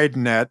wide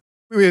net.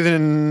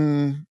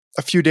 Within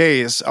a few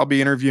days, I'll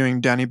be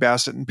interviewing Danny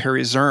Bassett and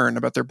Perry Zurn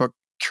about their book,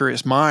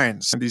 Curious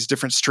Minds, and these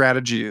different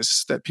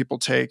strategies that people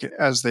take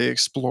as they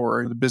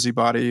explore the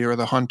busybody or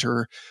the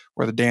hunter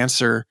or the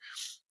dancer,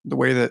 the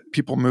way that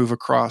people move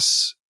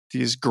across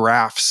these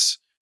graphs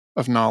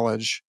of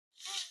knowledge.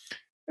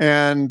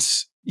 And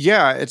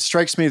yeah, it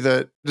strikes me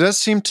that it does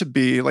seem to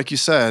be, like you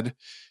said,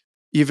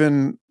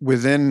 even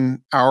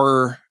within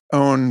our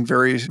own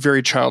very,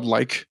 very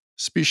childlike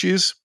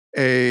species,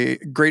 a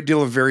great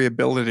deal of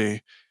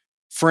variability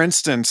For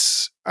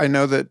instance, I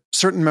know that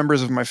certain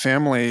members of my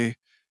family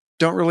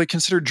don't really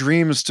consider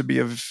dreams to be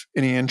of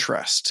any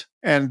interest.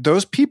 And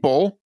those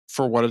people,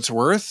 for what it's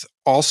worth,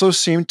 also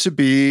seem to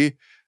be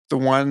the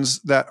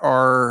ones that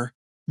are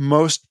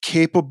most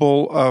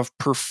capable of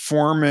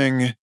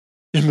performing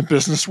in the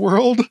business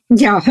world.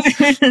 Yeah.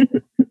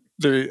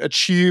 They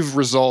achieve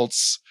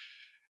results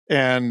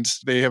and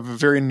they have a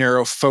very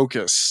narrow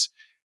focus.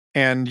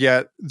 And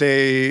yet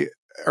they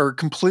are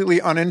completely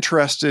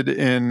uninterested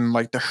in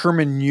like the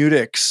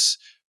hermeneutics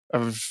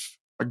of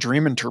a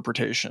dream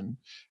interpretation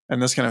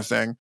and this kind of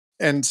thing.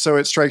 And so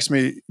it strikes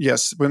me,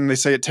 yes, when they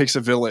say it takes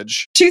a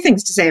village. Two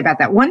things to say about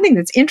that. One thing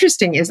that's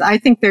interesting is I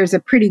think there's a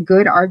pretty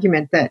good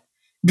argument that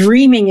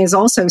dreaming is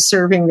also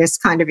serving this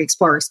kind of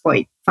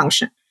explore-exploit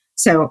function.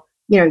 So,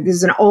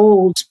 there's an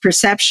old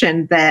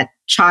perception that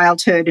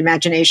childhood,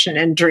 imagination,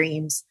 and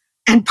dreams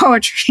and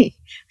poetry,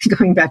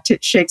 going back to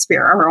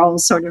Shakespeare, are all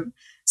sort of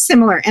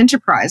similar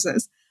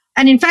enterprises.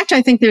 And in fact,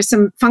 I think there's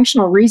some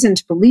functional reason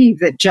to believe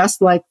that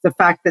just like the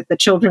fact that the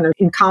children are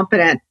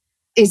incompetent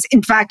is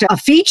in fact a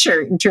feature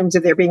in terms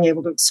of their being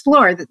able to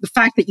explore, that the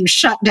fact that you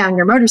shut down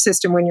your motor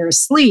system when you're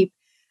asleep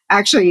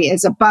actually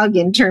is a bug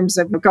in terms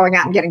of going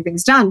out and getting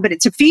things done. But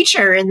it's a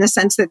feature in the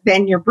sense that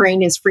then your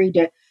brain is free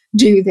to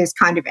do this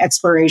kind of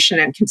exploration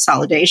and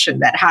consolidation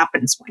that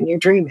happens when you're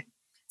dreaming.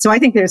 So I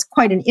think there's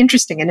quite an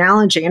interesting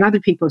analogy, and other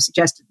people have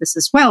suggested this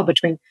as well,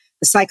 between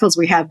the cycles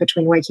we have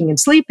between waking and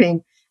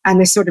sleeping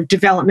and this sort of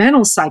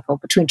developmental cycle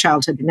between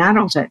childhood and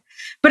adulthood.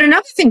 But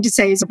another thing to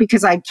say is,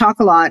 because I talk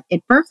a lot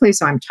at Berkeley,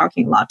 so I'm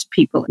talking a lot to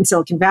people in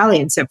Silicon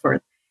Valley and so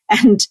forth,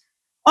 and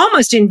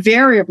almost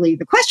invariably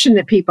the question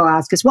that people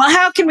ask is, well,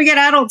 how can we get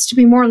adults to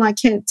be more like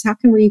kids? How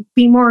can we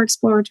be more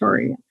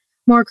exploratory,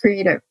 more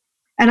creative?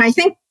 And I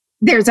think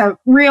there's a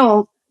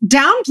real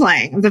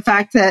downplaying of the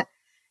fact that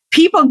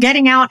people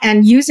getting out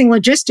and using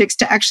logistics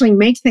to actually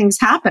make things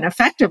happen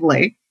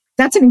effectively,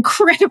 that's an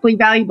incredibly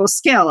valuable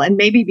skill. And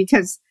maybe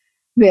because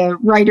the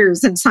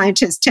writers and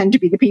scientists tend to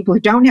be the people who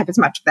don't have as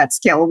much of that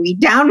skill, we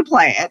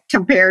downplay it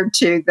compared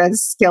to the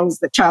skills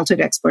that childhood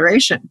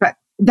exploration. But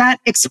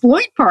that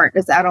exploit part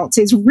as adults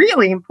is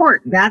really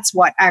important. That's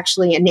what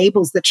actually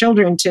enables the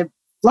children to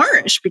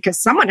flourish, because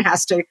someone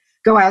has to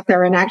go out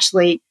there and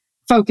actually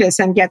focus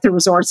and get the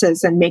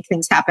resources and make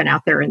things happen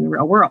out there in the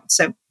real world.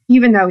 So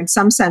even though in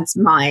some sense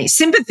my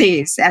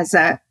sympathies as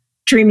a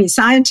dreamy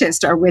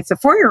scientist are with the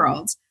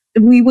 4-year-olds,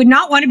 we would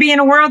not want to be in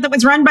a world that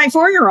was run by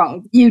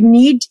 4-year-olds.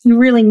 You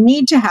really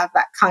need to have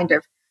that kind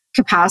of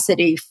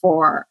capacity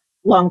for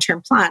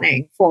long-term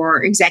planning,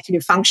 for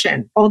executive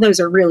function. All those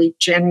are really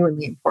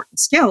genuinely important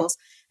skills.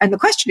 And the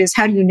question is,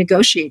 how do you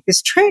negotiate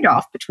this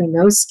trade-off between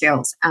those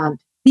skills and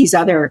these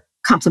other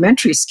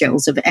complementary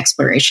skills of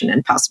exploration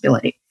and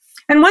possibility?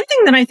 And one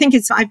thing that I think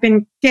I've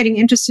been getting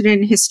interested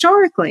in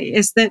historically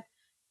is that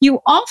you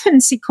often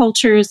see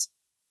cultures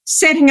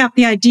setting up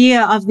the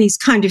idea of these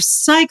kind of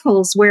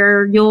cycles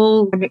where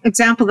an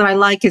example that I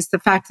like is the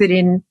fact that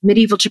in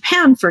medieval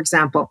Japan, for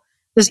example,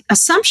 the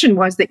assumption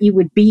was that you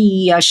would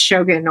be a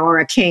shogun or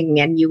a king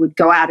and you would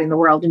go out in the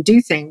world and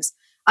do things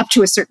up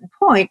to a certain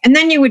point, and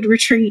then you would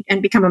retreat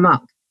and become a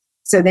monk.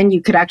 So then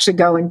you could actually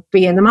go and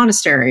be in the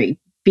monastery,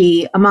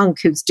 be a monk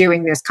who's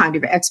doing this kind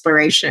of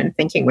exploration,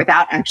 thinking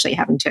without actually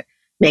having to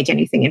make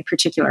anything in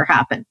particular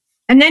happen.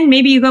 And then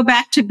maybe you go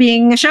back to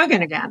being a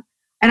shogun again.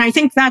 And I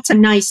think that's a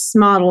nice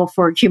model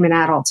for human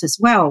adults as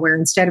well, where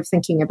instead of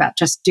thinking about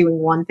just doing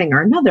one thing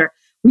or another,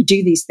 we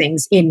do these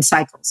things in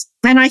cycles.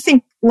 And I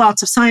think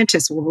lots of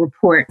scientists will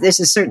report, this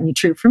is certainly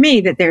true for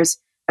me, that there's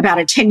about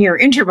a 10-year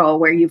interval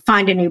where you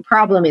find a new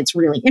problem, it's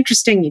really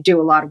interesting, you do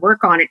a lot of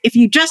work on it. If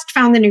you just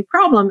found the new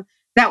problem,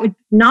 that would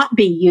not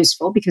be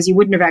useful because you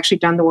wouldn't have actually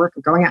done the work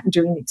of going out and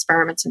doing the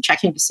experiments and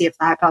checking to see if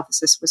the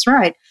hypothesis was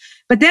right.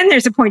 But then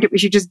there's a point at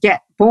which you just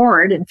get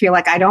bored and feel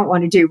like, I don't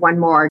want to do one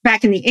more.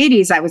 Back in the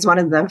 80s, I was one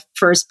of the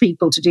first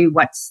people to do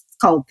what's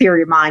called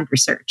theory of mind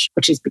research,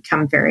 which has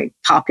become very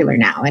popular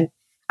now. And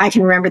I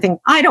can remember thinking,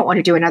 I don't want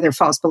to do another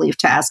false belief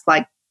task.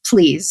 Like,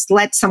 please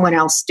let someone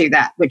else do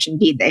that, which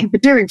indeed they have been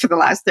doing for the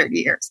last 30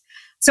 years.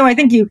 So I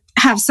think you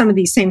have some of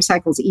these same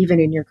cycles even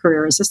in your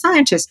career as a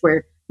scientist,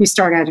 where you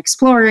start out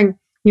exploring,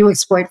 you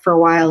exploit for a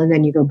while, and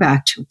then you go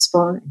back to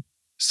exploring.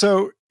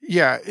 So,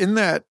 yeah, in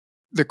that,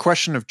 the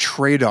question of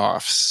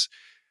trade-offs,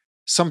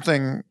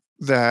 something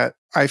that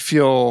I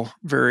feel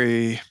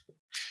very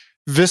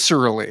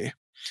viscerally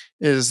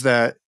is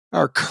that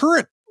our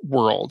current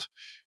world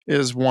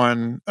is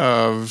one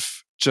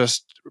of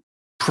just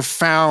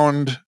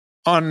profound,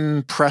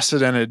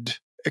 unprecedented,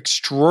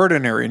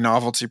 extraordinary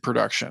novelty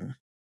production.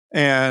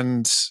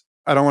 And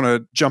I don't want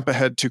to jump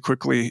ahead too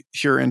quickly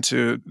here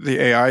into the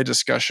AI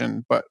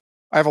discussion, but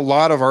I have a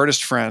lot of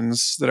artist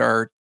friends that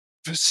are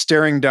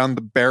staring down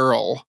the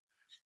barrel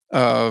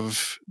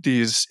of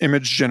these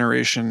image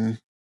generation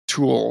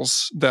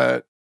tools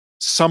that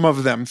some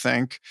of them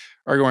think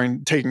are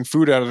taking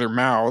food out of their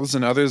mouths,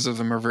 and others of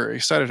them are very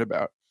excited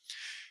about.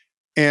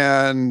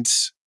 And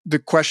the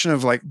question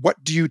of like,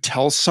 what do you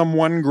tell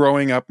someone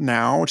growing up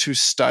now to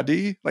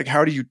study? Like,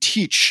 how do you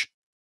teach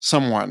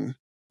someone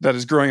that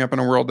is growing up in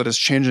a world that is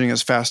changing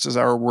as fast as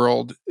our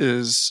world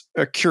is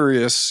a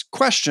curious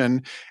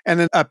question. And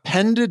then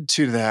appended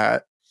to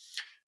that,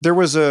 there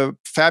was a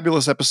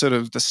fabulous episode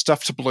of the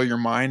Stuff to Blow Your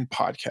Mind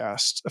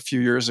podcast a few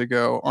years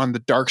ago on the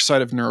dark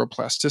side of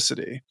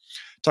neuroplasticity,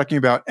 talking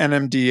about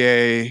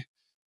NMDA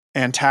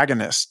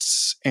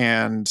antagonists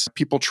and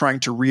people trying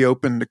to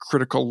reopen the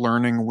critical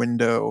learning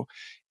window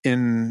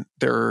in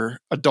their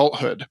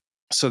adulthood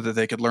so that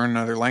they could learn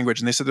another language.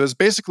 And they said it was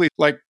basically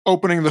like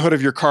opening the hood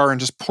of your car and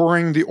just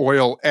pouring the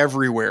oil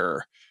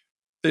everywhere.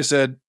 They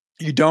said,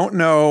 you don't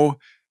know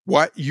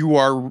what you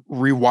are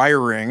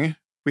rewiring.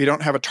 We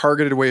don't have a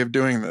targeted way of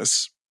doing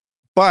this.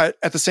 But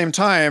at the same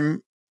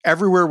time,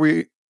 everywhere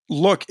we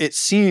look, it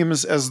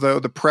seems as though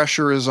the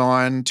pressure is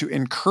on to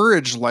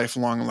encourage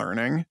lifelong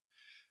learning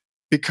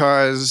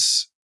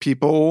because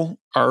people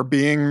are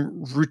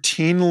being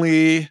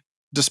routinely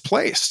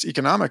displaced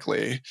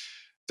economically.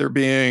 They're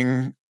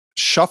being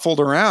shuffled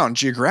around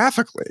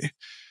geographically.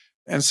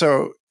 And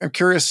so I'm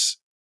curious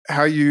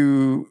how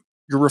your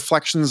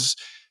reflections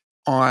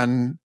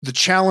on the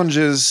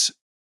challenges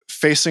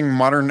facing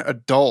modern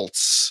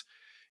adults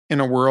in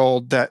a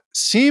world that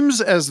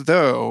seems as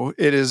though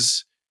it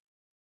is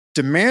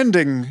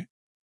demanding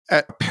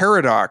a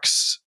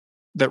paradox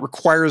that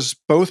requires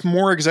both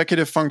more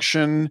executive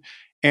function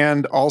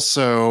and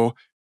also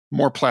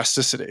more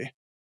plasticity.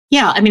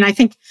 Yeah, I mean, I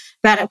think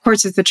that, of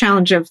course, is the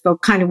challenge of the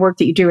kind of work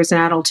that you do as an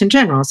adult in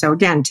general. So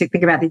again, to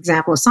think about the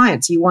example of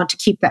science, you want to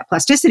keep that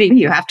plasticity.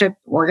 You have to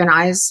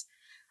organize,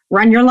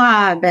 run your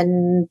lab,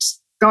 and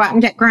go out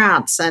and get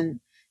grants and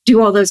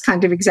do all those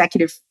kind of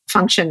executive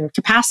function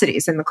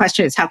capacities. And the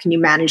question is, how can you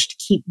manage to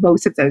keep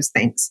both of those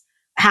things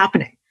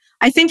happening?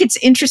 I think it's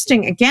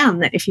interesting, again,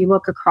 that if you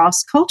look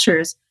across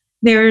cultures,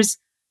 there's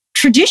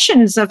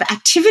traditions of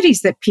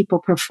activities that people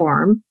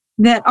perform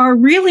that are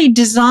really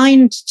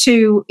designed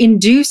to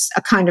induce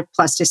a kind of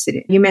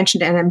plasticity. You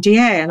mentioned NMDA,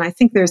 and I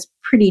think there's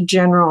pretty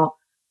general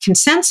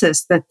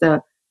consensus that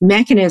the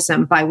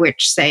mechanism by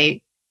which,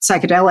 say,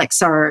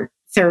 psychedelics are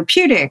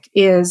therapeutic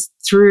is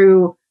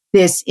through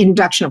this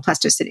induction of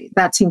plasticity.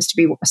 That seems to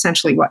be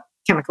essentially what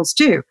chemicals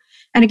do.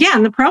 And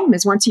again, the problem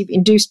is once you've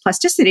induced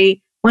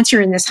plasticity, once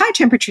you're in this high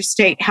temperature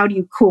state, how do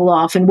you cool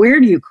off and where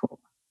do you cool?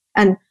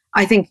 And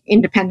I think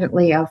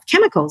independently of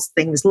chemicals,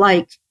 things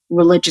like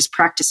religious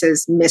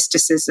practices,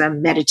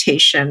 mysticism,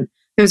 meditation,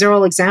 those are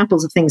all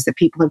examples of things that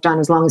people have done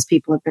as long as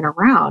people have been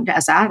around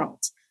as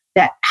adults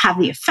that have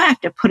the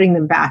effect of putting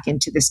them back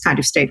into this kind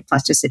of state of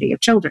plasticity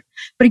of children.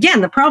 But again,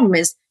 the problem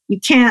is you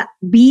can't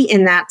be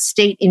in that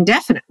state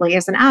indefinitely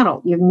as an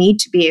adult. You need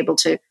to be able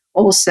to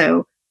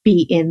also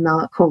be in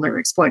the cooler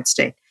exploit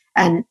state.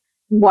 And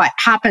what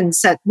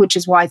happens, which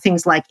is why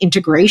things like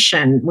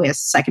integration with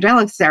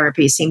psychedelic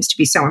therapy seems to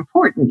be so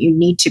important. You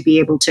need to be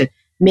able to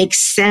make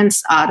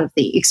sense out of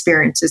the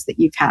experiences that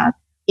you've had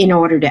in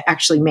order to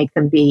actually make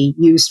them be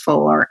useful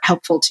or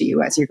helpful to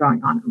you as you're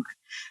going on in life.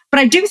 But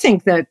I do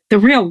think that the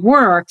real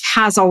work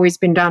has always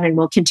been done and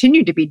will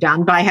continue to be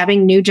done by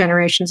having new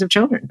generations of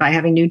children, by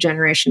having new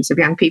generations of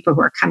young people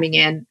who are coming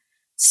in,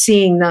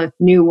 seeing the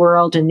new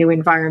world and new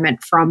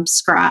environment from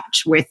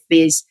scratch with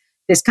this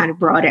kind of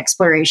broad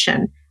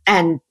exploration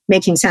and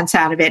making sense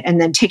out of it, and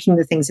then taking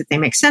the things that they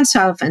make sense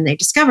of and they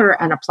discover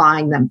and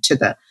applying them to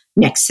the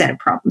next set of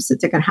problems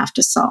that they're going to have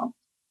to solve.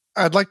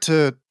 I'd like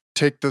to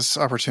take this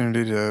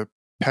opportunity to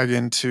peg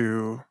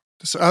into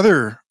this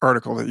other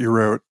article that you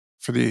wrote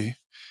for the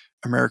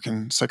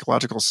American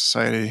Psychological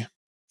Society.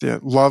 The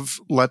Love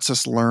Lets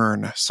Us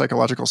Learn,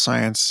 Psychological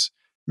Science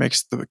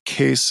Makes the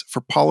Case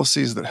for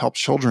Policies That Help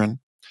Children.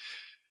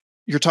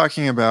 You're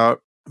talking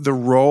about the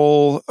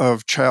role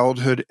of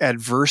childhood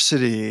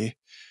adversity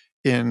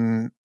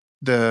in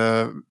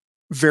the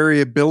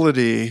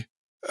variability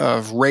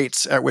of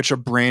rates at which a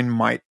brain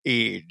might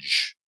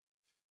age.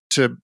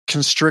 To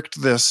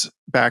constrict this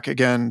back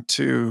again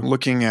to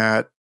looking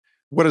at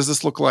what does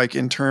this look like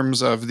in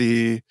terms of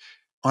the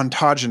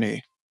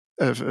ontogeny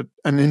of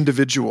an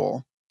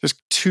individual. There's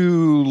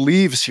two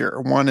leaves here.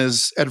 One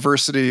is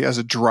adversity as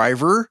a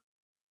driver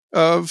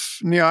of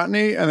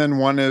neoteny, and then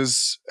one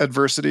is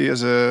adversity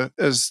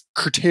as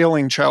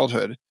curtailing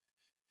childhood.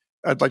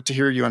 I'd like to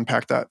hear you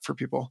unpack that for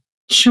people.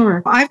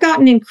 Sure. I've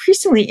gotten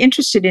increasingly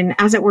interested in,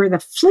 as it were, the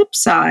flip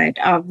side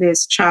of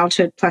this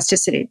childhood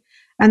plasticity.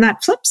 And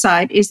that flip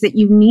side is that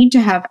you need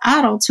to have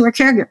adults who are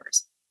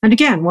caregivers. And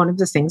again, one of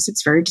the things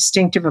that's very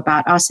distinctive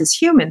about us as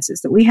humans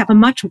is that we have a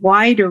much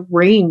wider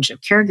range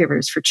of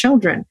caregivers for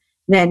children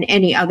than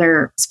any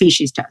other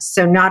species does.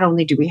 So not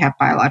only do we have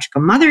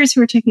biological mothers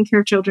who are taking care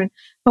of children,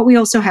 but we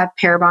also have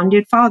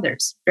pair-bonded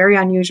fathers. Very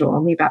unusual.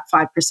 Only about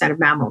 5% of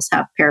mammals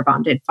have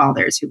pair-bonded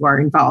fathers who are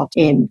involved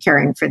in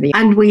caring for them.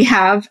 And we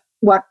have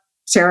what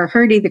Sarah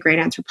Hrdy, the great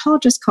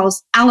anthropologist,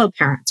 calls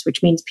alloparents,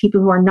 which means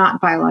people who are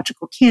not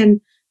biological kin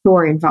who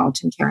are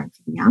involved in caring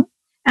for the young.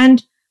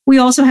 And we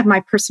also have my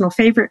personal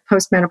favorite,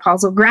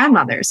 postmenopausal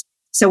grandmothers.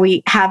 So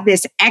we have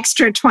this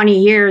extra 20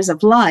 years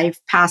of life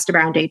past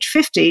around age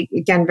 50,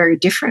 again, very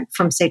different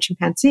from, say,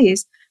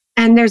 chimpanzees,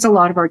 And there's a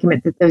lot of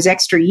argument that those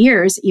extra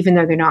years, even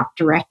though they're not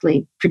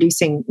directly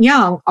producing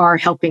young, are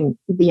helping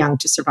the young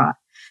to survive.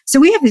 So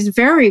we have this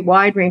very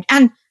wide range.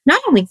 And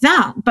not only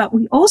that, but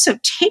we also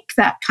take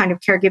that kind of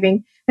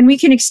caregiving and we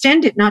can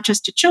extend it not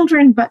just to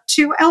children, but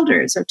to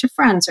elders or to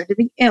friends or to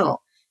the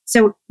ill.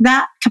 So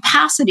that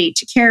capacity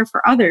to care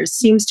for others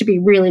seems to be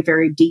really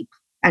very deep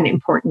and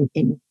important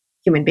in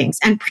human beings,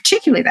 and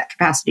particularly that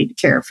capacity to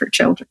care for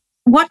children.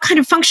 What kind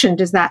of function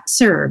does that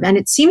serve? And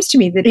it seems to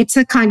me that it's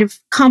a kind of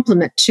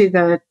complement to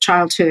the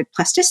childhood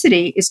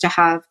plasticity is to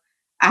have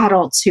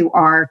adults who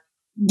are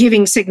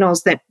giving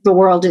signals that the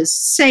world is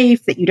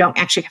safe, that you don't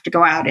actually have to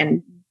go out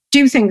and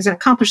do things and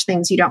accomplish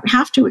things you don't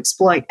have to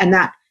exploit. And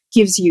that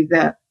gives you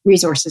the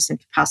resources and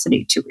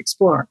capacity to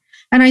explore.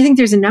 And I think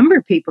there's a number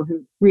of people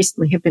who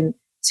recently have been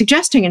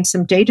suggesting in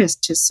some data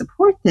to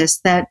support this,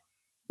 that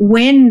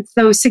when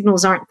those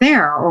signals aren't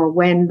there, or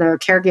when the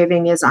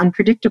caregiving is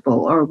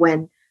unpredictable, or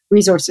when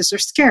resources are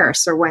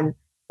scarce, or when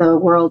the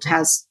world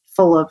has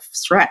full of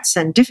threats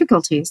and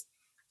difficulties,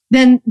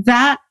 then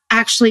that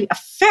actually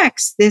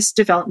affects this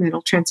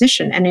developmental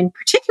transition. And in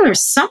particular,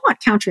 somewhat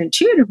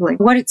counterintuitively,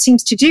 what it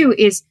seems to do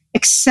is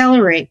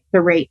accelerate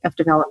the rate of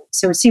development.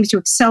 So it seems to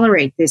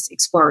accelerate this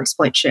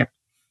explore-exploit shift.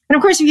 And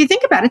of course, if you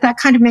think about it, that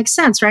kind of makes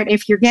sense, right?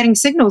 If you're getting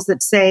signals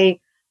that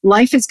say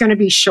life is going to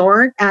be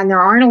short and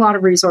there aren't a lot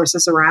of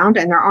resources around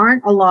and there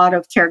aren't a lot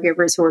of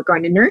caregivers who are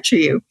going to nurture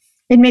you,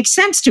 it makes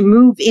sense to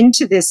move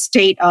into this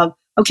state of,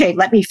 okay,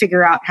 let me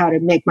figure out how to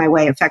make my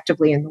way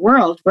effectively in the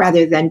world,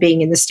 rather than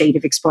being in the state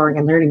of exploring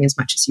and learning as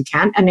much as you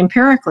can. And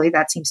empirically,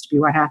 that seems to be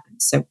what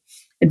happens. So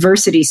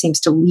adversity seems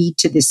to lead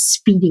to this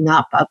speeding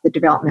up of the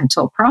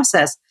developmental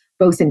process,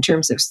 both in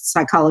terms of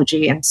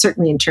psychology and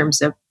certainly in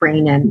terms of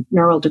brain and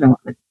neural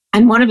development.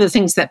 And one of the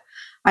things that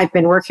I've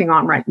been working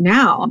on right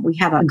now, we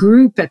have a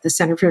group at the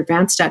Center for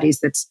Advanced Studies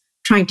that's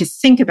trying to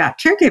think about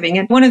caregiving.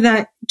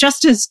 And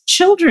just as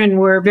children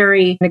were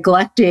very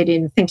neglected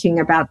in thinking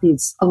about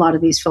a lot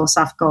of these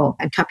philosophical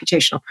and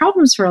computational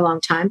problems for a long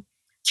time,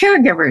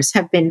 caregivers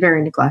have been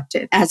very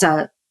neglected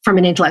from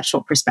an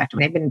intellectual perspective.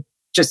 They've been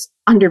just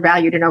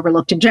undervalued and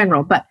overlooked in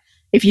general. But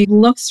if you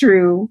look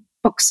through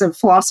books of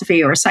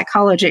philosophy or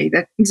psychology,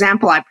 the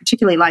example I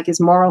particularly like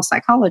is moral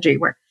psychology,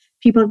 where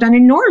people have done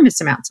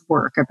enormous amounts of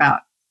work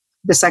about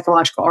the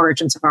psychological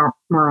origins of our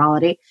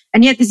morality.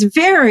 And yet this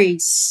very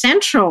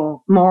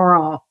central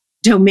moral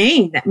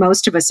domain that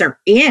most of us are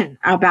in,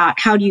 about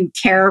how do you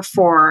care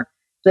for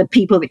the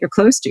people that you're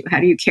close to? How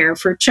do you care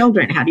for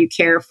children? How do you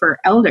care for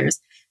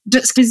elders?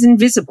 Just is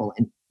invisible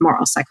in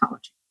moral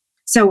psychology.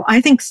 So I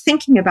think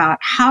thinking about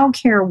how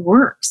care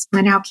works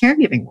and how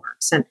caregiving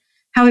works and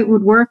how it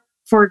would work,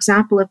 for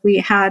example, if we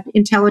had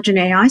intelligent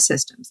AI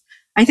systems,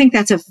 I think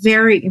that's a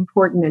very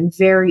important and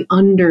very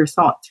under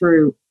thought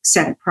through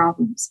set of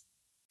problems.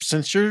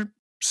 Since you're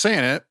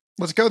saying it,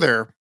 let's go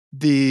there.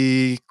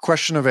 The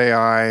question of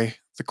AI,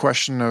 the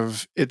question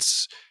of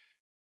its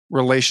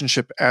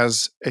relationship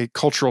as a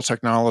cultural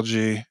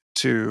technology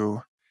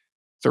to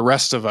the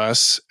rest of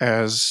us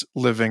as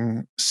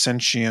living,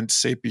 sentient,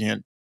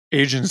 sapient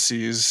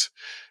agencies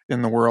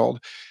in the world.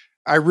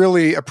 I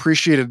really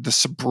appreciated the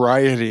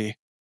sobriety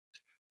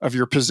of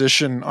your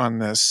position on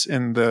this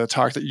in the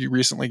talk that you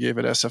recently gave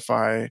at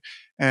SFI.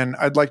 And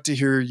I'd like to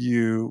hear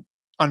you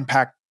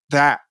unpack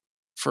that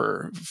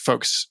for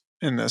folks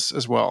in this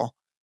as well.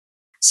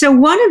 So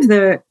one of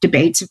the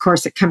debates, of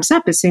course, that comes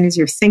up as soon as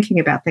you're thinking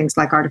about things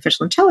like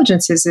artificial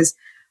intelligence is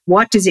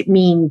what does it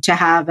mean to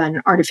have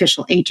an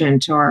artificial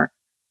agent? Or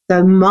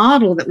the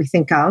model that we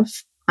think of,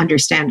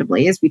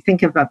 understandably, is we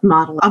think of a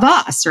model of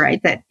us,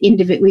 right? That we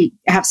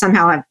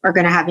are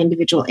going to have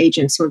individual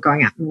agents who are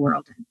going out in the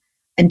world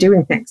and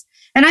doing things.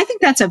 And I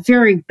think that's a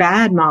very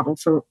bad model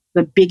for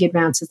the big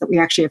advances that we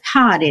actually have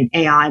had in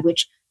AI,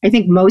 which I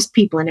think most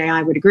people in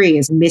AI would agree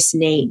is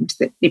misnamed.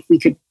 That if we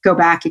could go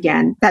back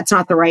again, that's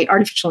not the right.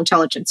 Artificial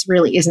intelligence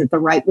really isn't the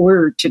right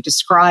word to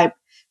describe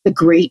the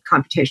great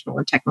computational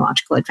and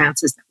technological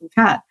advances that we've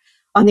had.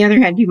 On the other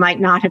hand, you might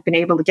not have been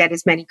able to get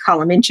as many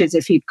column inches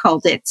if you'd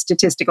called it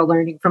statistical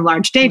learning from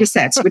large data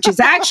sets, which is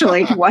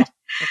actually what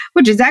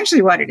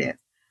it is.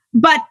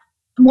 But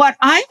what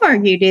I've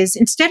argued is,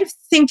 instead of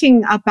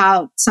thinking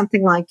about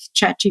something like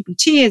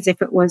ChatGPT as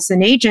if it was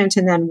an agent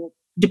and then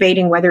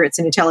debating whether it's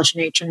an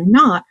intelligent agent or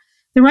not,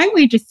 the right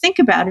way to think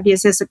about it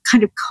is as a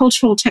kind of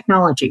cultural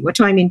technology. What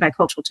do I mean by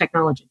cultural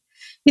technology?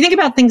 You think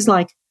about things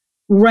like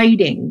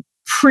writing,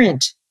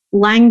 print,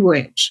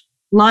 language,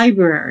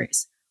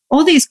 libraries,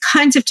 all these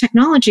kinds of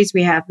technologies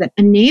we have that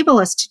enable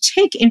us to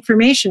take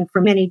information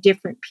from many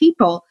different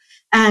people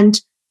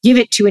and give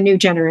it to a new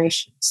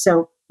generation.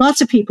 So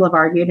lots of people have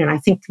argued, and I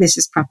think this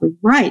is probably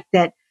right,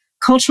 that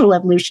cultural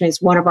evolution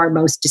is one of our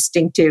most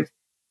distinctive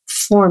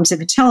forms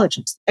of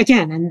intelligence.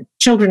 Again, and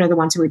children are the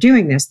ones who are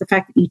doing this. The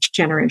fact that each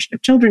generation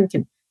of children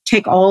can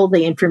take all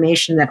the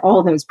information that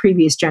all those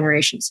previous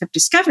generations have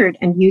discovered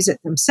and use it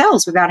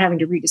themselves without having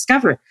to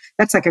rediscover it,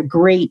 that's like a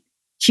great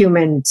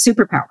human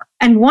superpower.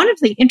 And one of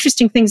the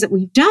interesting things that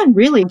we've done,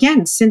 really,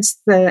 again, since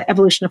the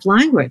evolution of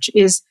language,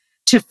 is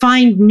to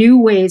find new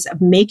ways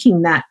of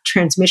making that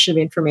transmission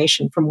of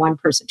information from one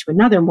person to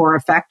another more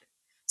effective.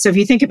 So if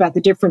you think about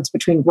the difference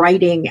between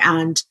writing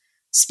and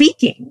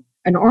speaking,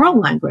 an oral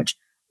language,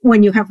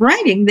 when you have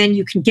writing, then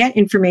you can get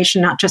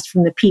information not just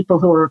from the people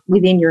who are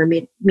within your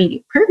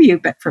immediate purview,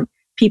 but from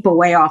people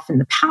way off in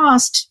the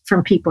past,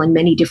 from people in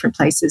many different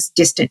places,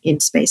 distant in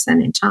space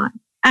and in time.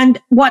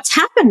 And what's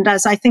happened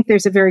is I think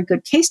there's a very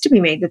good case to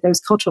be made that those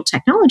cultural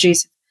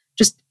technologies,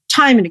 just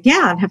time and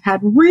again, have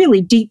had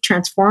really deep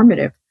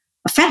transformative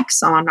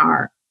effects on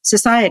our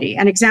society.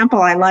 An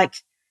example I like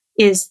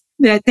is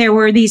that there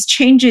were these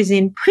changes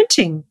in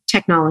printing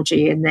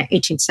technology in the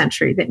 18th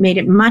century that made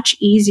it much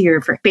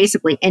easier for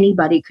basically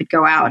anybody could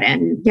go out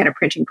and get a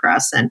printing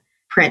press and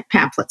print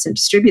pamphlets and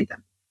distribute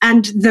them.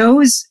 And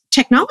those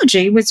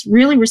technology was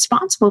really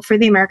responsible for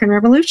the American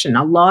Revolution.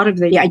 A lot of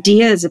the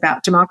ideas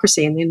about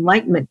democracy and the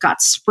Enlightenment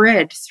got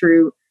spread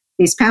through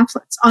these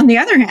pamphlets. On the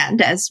other hand,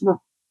 as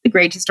the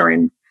great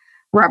historian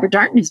Robert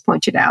Darnton has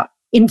pointed out,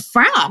 in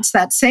France,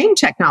 that same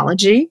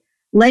technology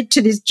led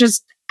to this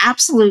just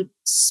absolute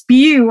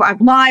spew of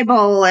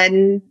libel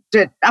and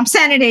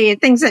obscenity and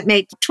things that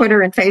make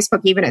Twitter and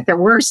Facebook, even at their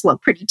worst,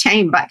 look pretty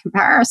tame by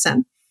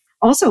comparison.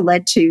 Also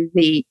led to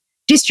the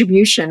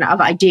distribution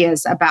of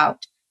ideas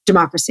about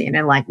democracy and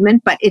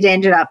enlightenment, but it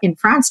ended up in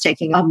France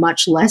taking a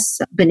much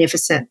less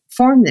beneficent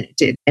form than it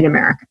did in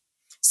America.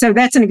 So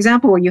that's an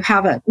example where you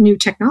have a new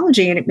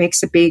technology and it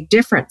makes a big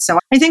difference. So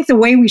I think the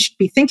way we should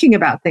be thinking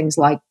about things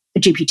like a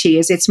GPT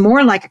is it's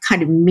more like a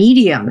kind of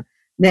medium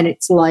than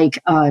it's like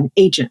an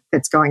agent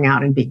that's going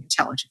out and being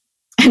intelligent.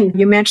 And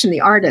you mentioned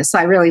the artists.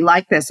 I really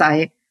like this.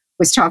 I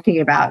was talking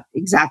about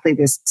exactly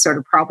this sort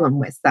of problem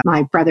with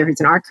my brother, who's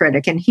an art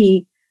critic, and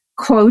he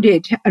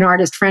quoted an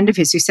artist friend of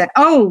his who said,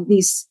 "Oh,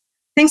 these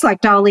things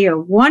like DALL-E are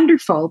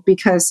wonderful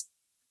because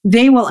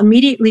they will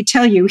immediately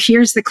tell you,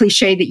 here's the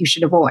cliche that you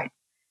should avoid.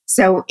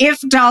 So if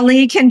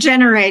DALL-E can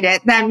generate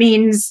it, that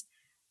means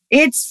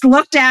it's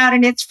looked at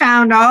and it's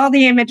found all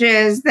the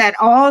images that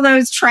all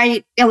those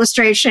trite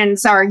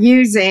illustrations are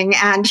using.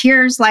 And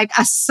here's like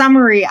a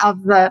summary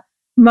of the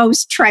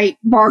most trite,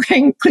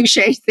 boring,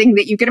 cliche thing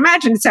that you can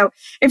imagine. So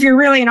if you're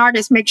really an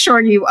artist, make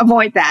sure you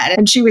avoid that."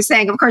 And she was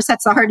saying, of course,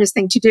 that's the hardest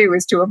thing to do,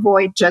 is to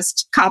avoid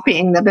just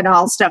copying the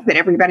banal stuff that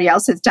everybody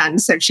else has done.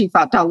 So she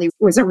thought DALL-E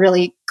was a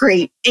really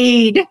great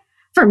aid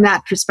from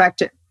that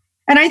perspective.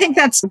 And I think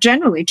that's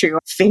generally true.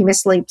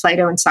 Famously,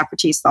 Plato and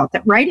Socrates thought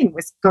that writing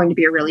was going to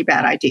be a really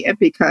bad idea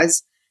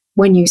because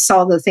when you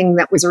saw the thing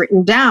that was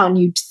written down,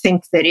 you'd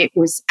think that it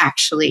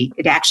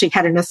actually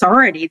had an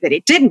authority that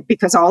it didn't,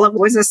 because all of it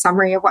was a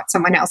summary of what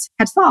someone else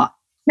had thought.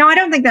 Now, I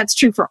don't think that's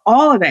true for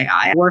all of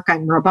AI. Work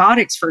on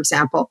robotics, for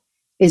example,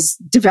 is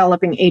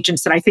developing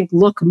agents that I think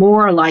look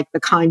more like the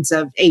kinds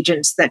of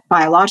agents that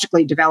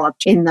biologically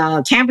developed in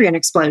the Cambrian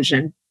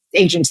explosion,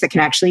 agents that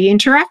can actually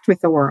interact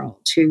with the world,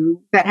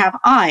 that have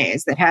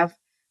eyes, that have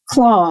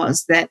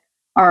claws, that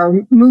are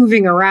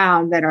moving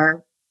around, that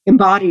are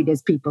embodied,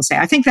 as people say.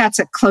 I think that's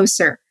a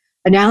closer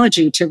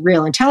analogy to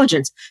real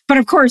intelligence. But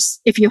of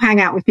course, if you hang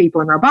out with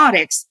people in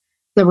robotics,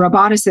 the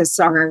roboticists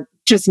are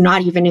just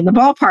not even in the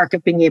ballpark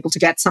of being able to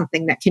get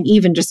something that can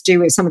even just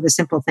do some of the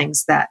simple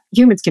things that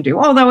humans can do.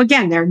 Although,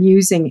 again, they're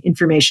using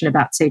information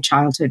about, say,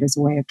 childhood as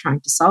a way of trying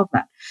to solve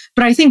that.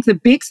 But I think the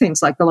big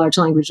things like the large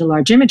language and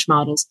large image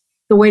models,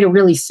 the way to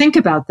really think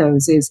about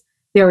those is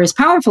they're as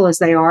powerful as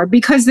they are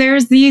because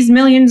there's these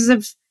millions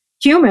of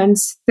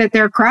humans that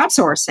they're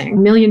crowdsourcing,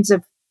 millions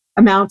of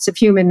amounts of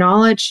human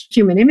knowledge,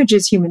 human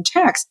images, human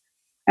text.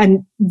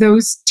 And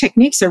those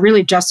techniques are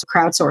really just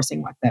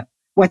crowdsourcing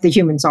what the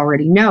humans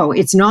already know.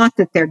 It's not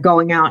that they're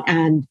going out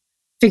and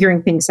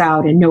figuring things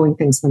out and knowing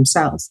things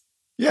themselves.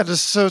 Yeah,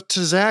 so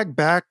to zag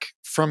back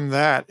from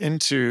that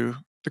into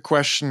the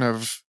question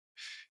of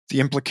the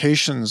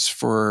implications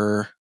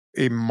for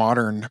a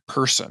modern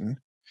person,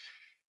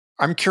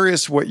 I'm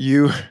curious what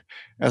you,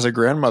 as a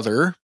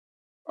grandmother,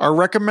 are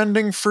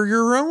recommending for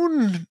your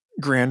own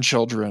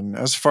grandchildren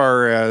as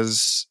far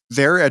as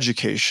their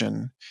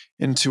education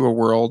into a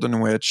world in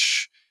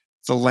which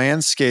the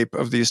landscape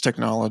of these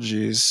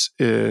technologies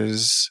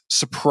is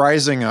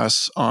surprising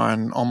us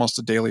on almost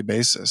a daily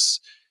basis.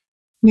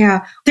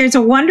 Yeah, there's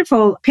a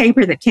wonderful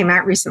paper that came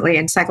out recently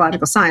in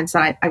Psychological Science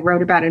that I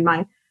wrote about in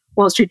my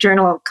Wall Street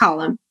Journal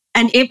column.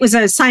 And it was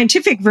a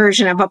scientific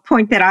version of a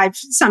point that I've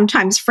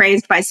sometimes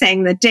phrased by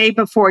saying the day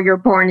before you're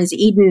born is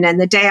Eden and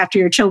the day after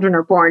your children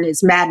are born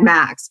is Mad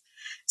Max.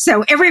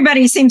 So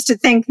everybody seems to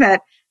think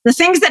that the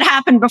things that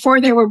happened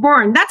before they were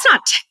born, that's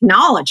not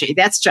technology,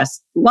 that's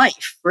just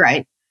life,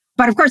 right?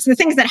 But of course, the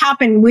things that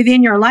happen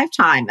within your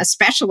lifetime,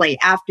 especially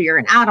after you're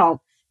an adult,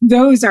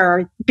 those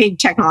are big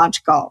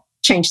technological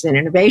changes and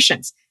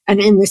innovations. And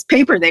in this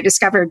paper,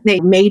 they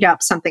made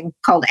up something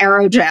called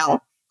aerogel.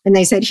 And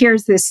they said,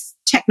 here's this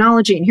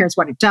technology and here's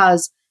what it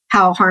does.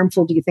 How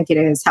harmful do you think it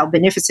is? How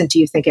beneficent do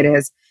you think it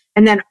is?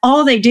 And then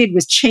all they did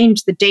was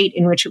change the date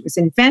in which it was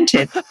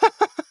invented.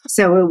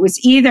 So it was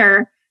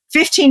either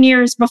 15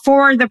 years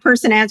before the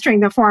person answering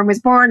the form was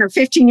born or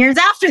 15 years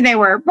after they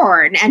were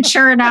born. And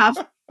sure enough,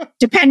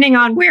 depending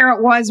on where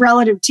it was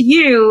relative to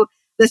you,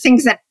 the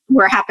things that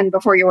were happened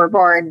before you were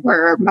born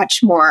were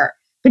much more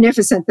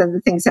beneficent than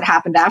the things that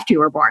happened after you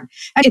were born.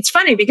 And it's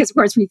funny because, of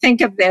course, we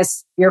think of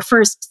this, your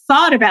first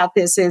thought about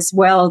this is,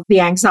 well, the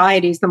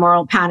anxieties, the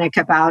moral panic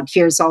about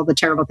here's all the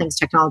terrible things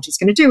technology is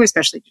going to do,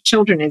 especially to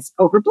children, is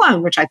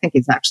overblown, which I think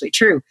is actually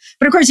true.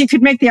 But of course, you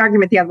could make the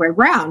argument the other way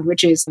around,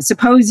 which is,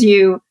 suppose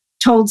you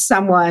told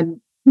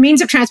someone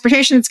means of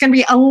transportation, it's going to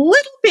be a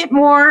little bit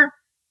more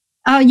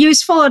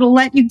useful. It'll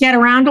let you get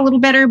around a little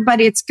better,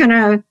 but it's going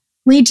to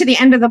lead to the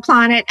end of the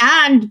planet.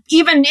 And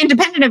even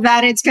independent of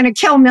that, it's going to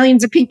kill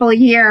millions of people a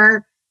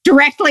year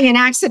directly in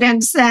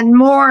accidents and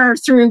more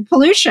through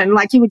pollution.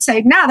 Like, you would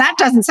say, no, that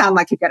doesn't sound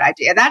like a good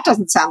idea. That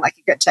doesn't sound like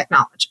a good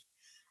technology.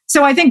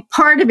 So I think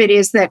part of it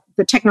is that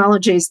the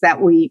technologies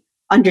that we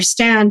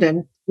understand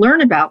and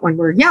learn about when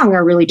we're young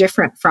are really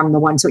different from the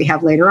ones we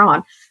have later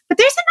on. But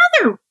there's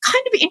another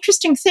kind of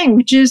interesting thing,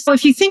 which is,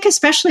 if you think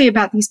especially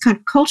about these kind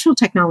of cultural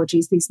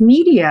technologies, these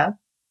media,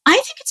 I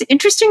think it's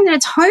interesting that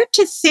it's hard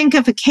to think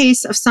of a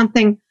case of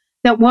something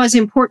that was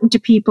important to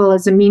people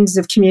as a means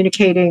of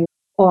communicating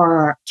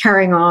or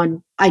carrying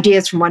on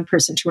ideas from one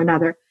person to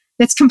another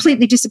that's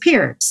completely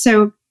disappeared.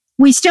 So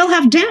we still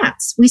have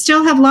dance. We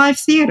still have live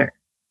theater.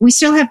 We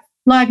still have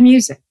live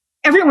music.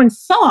 Everyone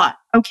thought,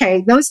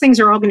 okay, those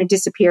things are all going to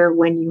disappear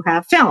when you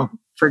have film,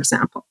 for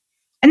example.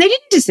 And they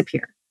didn't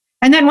disappear.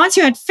 And then once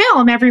you had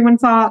film, everyone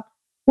thought,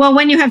 well,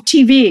 when you have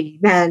TV,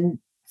 then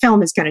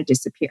film is going to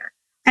disappear.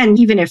 And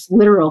even if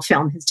literal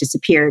film has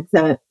disappeared,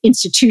 the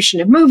institution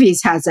of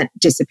movies hasn't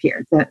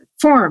disappeared. The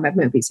form of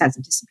movies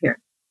hasn't disappeared.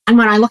 And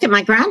when I look at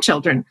my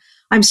grandchildren,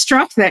 I'm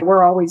struck that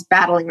we're always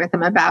battling with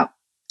them about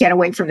get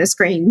away from the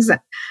screens,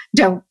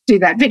 don't do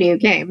that video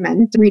game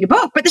and read a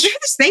book. But the truth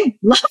is, they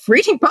love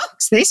reading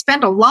books. They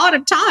spend a lot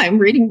of time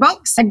reading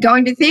books and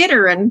going to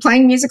theater and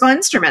playing musical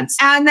instruments.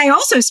 And they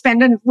also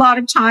spend a lot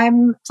of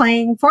time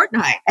playing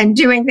Fortnite and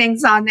doing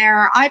things on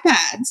their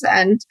iPads.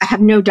 And I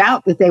have no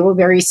doubt that they will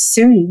very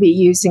soon be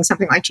using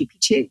something like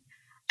GPT.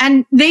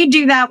 And they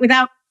do that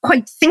without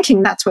quite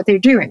thinking that's what they're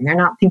doing. They're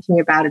not thinking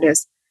about it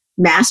as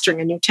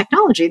mastering a new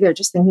technology. They're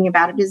just thinking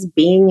about it as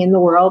being in the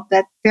world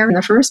that they're in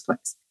the first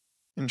place.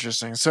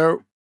 Interesting.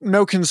 So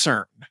no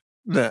concern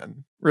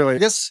then, really. I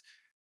guess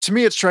to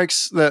me, it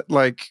strikes that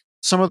like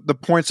some of the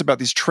points about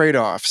these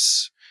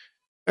trade-offs,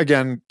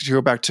 again, to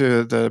go back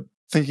to the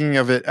thinking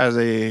of it as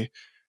a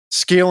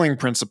scaling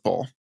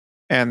principle,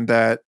 and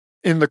that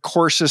in the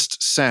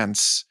coarsest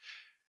sense,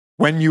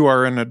 when you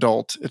are an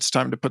adult, it's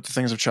time to put the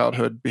things of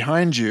childhood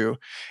behind you.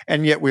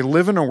 And yet we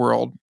live in a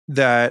world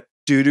that,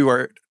 due to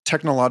our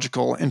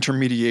technological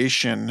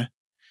intermediation,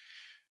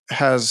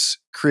 has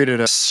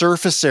created a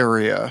surface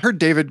area. I heard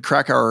David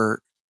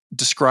Krakauer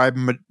describe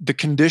the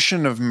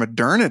condition of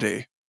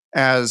modernity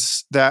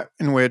as that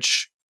in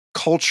which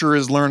culture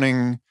is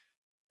learning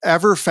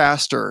ever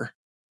faster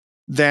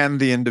than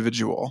the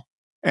individual.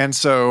 And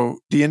so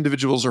the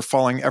individuals are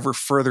falling ever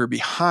further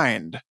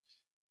behind.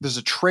 There's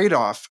a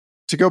trade-off.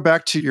 To go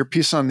back to your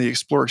piece on the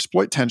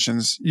explore-exploit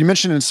tensions, you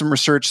mentioned in some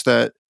research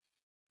that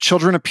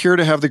children appear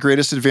to have the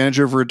greatest advantage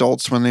over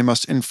adults when they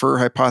must infer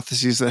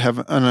hypotheses that have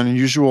an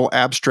unusual,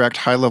 abstract,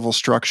 high-level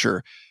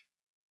structure.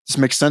 This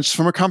makes sense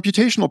from a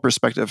computational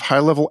perspective.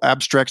 High-level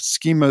abstract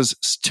schemas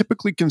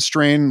typically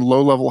constrain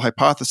low-level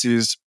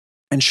hypotheses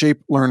and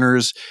shape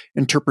learners'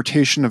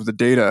 interpretation of the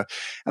data.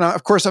 And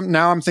of course,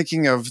 I'm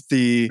thinking of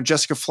the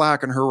Jessica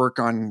Flack and her work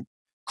on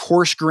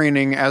coarse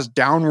graining as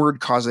downward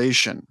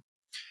causation,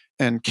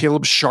 and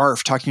Caleb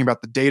Scharf talking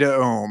about the data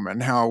ohm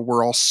and how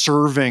we're all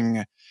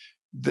serving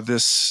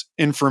this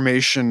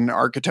information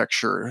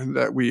architecture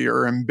that we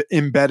are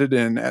embedded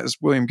in, as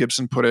William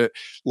Gibson put it,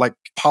 like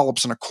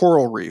polyps in a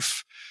coral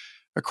reef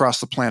across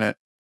the planet.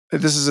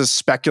 This is a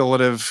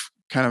speculative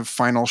kind of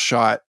final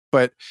shot,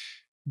 but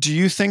do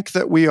you think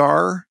that we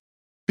are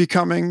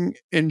becoming,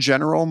 in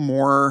general,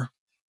 more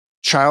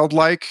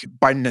childlike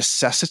by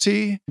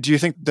necessity? Do you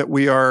think that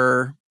we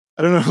are,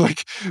 I don't know,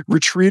 like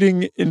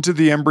retreating into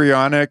the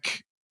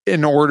embryonic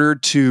in order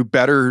to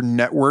better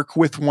network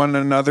with one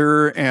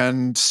another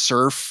and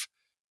surf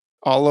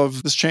all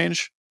of this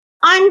change?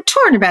 I'm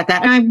torn about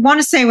that. And I want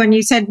to say, when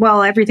you said,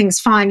 well, everything's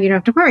fine, you don't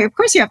have to worry. Of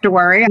course you have to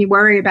worry. You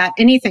worry about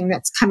anything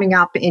that's coming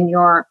up in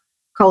your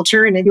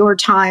culture and in your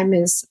time.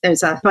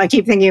 I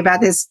keep thinking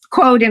about this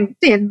quote in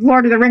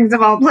Lord of the Rings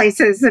of all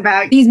places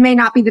about these may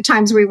not be the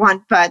times we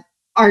want, but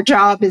our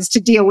job is to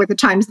deal with the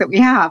times that we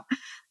have.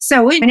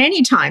 So in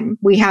any time,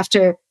 we have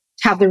to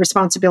have the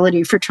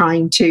responsibility for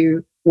trying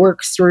to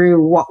work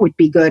through what would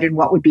be good and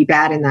what would be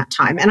bad in that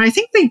time. And I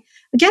think the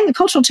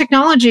cultural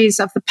technologies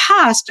of the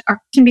past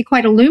can be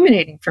quite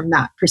illuminating from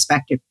that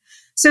perspective.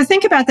 So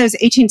think about those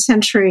 18th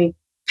century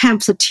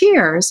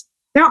pamphleteers.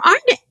 There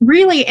aren't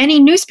really any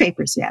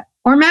newspapers yet,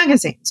 or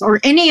magazines, or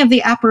any of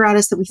the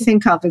apparatus that we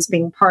think of as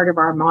being part of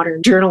our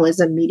modern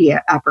journalism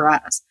media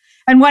apparatus.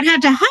 And what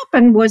had to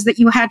happen was that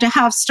you had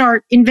to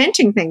start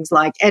inventing things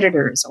like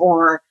editors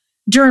or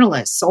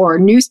journalists or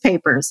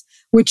newspapers,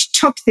 which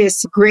took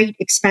this great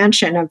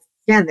expansion of,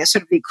 again, this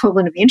sort of the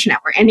equivalent of the internet,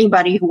 where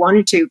anybody who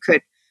wanted to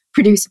could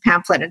produce a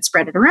pamphlet and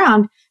spread it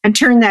around and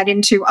turn that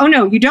into, oh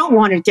no, you don't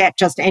want to get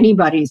just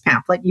anybody's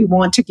pamphlet. You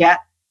want to get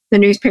the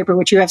newspaper,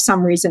 which you have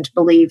some reason to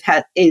believe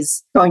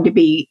is going to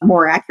be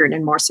more accurate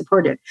and more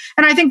supported.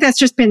 And I think that's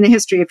just been the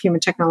history of human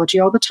technology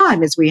all the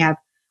time. As we have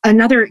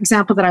another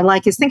example that I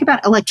like is think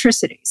about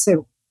electricity.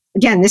 So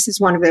again, this is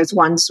one of those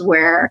ones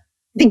where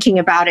thinking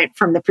about it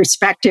from the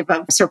perspective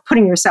of sort of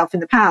putting yourself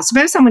in the past.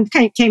 Suppose someone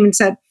came and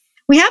said,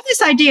 we have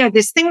this idea,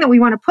 this thing that we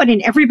want to put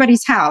in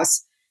everybody's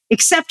house,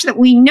 except that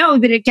we know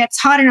that it gets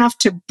hot enough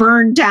to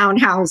burn down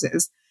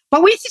houses.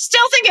 But we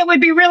still think it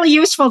would be really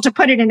useful to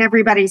put it in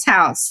everybody's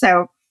house.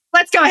 So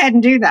let's go ahead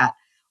and do that.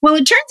 Well,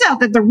 it turns out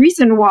that the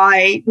reason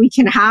why we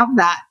can have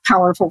that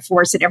powerful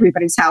force at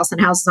everybody's house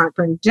and houses aren't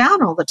burning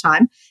down all the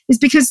time is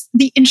because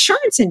the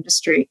insurance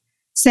industry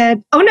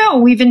said, oh no,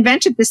 we've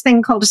invented this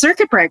thing called a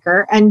circuit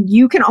breaker, and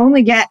you can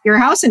only get your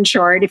house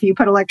insured if you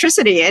put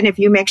electricity in, if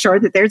you make sure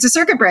that there's a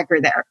circuit breaker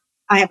there.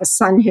 I have a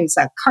son who's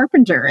a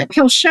carpenter, and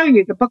he'll show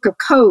you the book of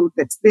code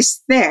that's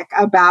this thick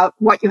about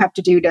what you have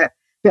to do to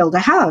build a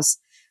house.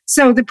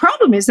 So the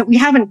problem is that we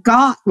haven't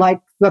got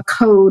like the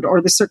code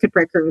or the circuit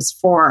breakers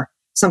for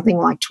something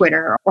like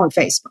Twitter or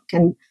Facebook.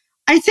 And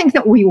I think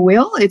that we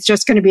will. It's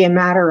just going to be a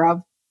matter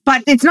of,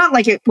 but it's not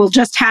like it will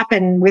just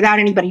happen without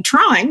anybody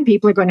trying.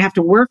 People are going to have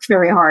to work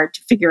very hard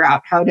to figure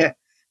out how to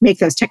make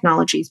those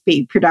technologies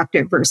be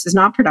productive versus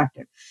not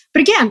productive.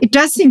 But again, it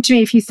does seem to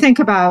me, if you think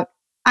about,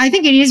 I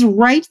think it is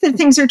right that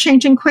things are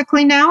changing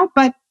quickly now,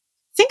 but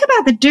think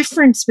about the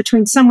difference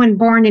between someone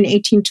born in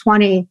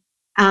 1820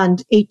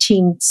 and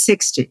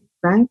 1860,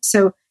 right?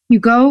 So you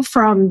go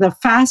from the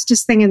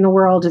fastest thing in the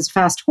world is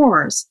fast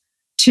horse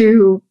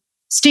to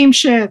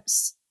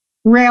steamships,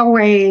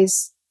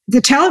 railways,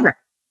 the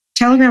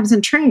telegrams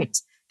and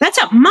trains. That's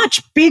a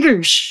much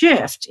bigger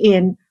shift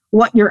in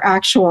what your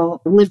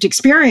actual lived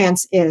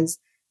experience is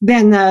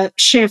than the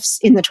shifts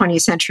in the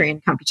 20th century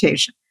in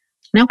computation.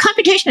 Now,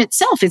 computation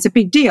itself is a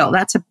big deal.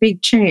 That's a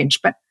big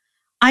change. But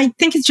I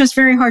think it's just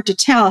very hard to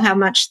tell how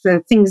much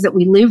the things that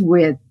we live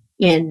with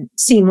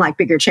seem like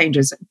bigger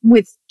changes.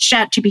 With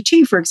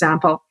ChatGPT, for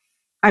example,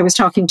 I was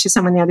talking to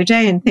someone the other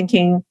day and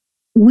thinking,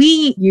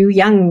 you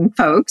young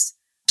folks,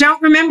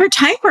 don't remember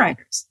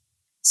typewriters.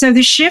 So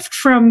the shift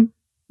from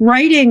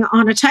writing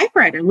on a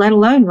typewriter, let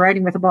alone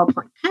writing with a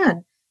ballpoint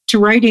pen, to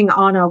writing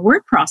on a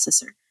word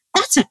processor,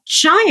 that's a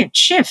giant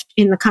shift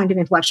in the kind of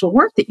intellectual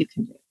work that you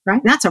can do,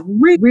 right? That's a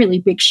really, really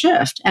big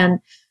shift. And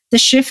the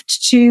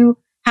shift to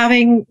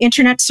having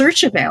internet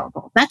search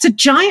available, that's a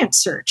giant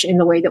search in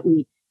the way that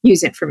we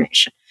use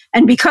information.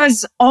 And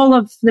because all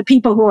of the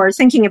people who are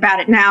thinking about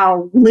it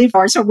now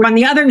are on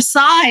the other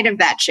side of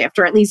that shift,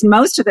 or at least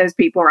most of those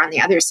people are on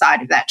the other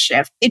side of that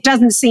shift, it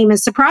doesn't seem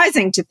as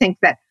surprising to think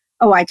that,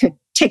 oh, I could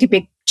take a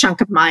big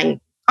chunk of my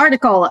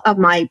article, of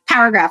my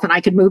paragraph, and I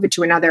could move it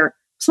to another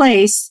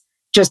place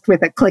just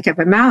with a click of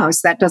a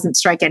mouse. That doesn't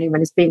strike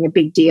anyone as being a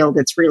big deal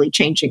that's really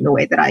changing the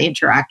way that I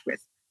interact with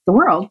the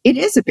world. It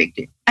is a big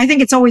deal. I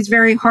think it's always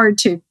very hard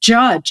to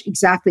judge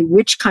exactly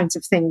which kinds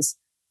of things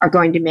are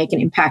going to make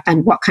an impact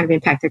and what kind of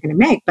impact they're going to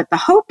make. But the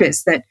hope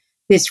is that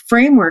this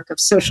framework of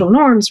social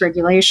norms,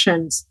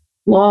 regulations,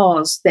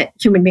 laws that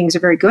human beings are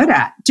very good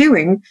at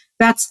doing,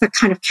 that's the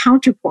kind of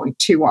counterpoint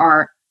to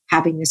our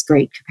having this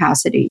great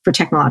capacity for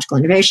technological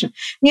innovation.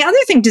 And the other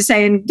thing to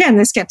say, and again,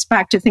 this gets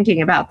back to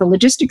thinking about the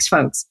logistics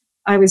folks.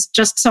 I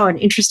just saw an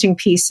interesting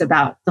piece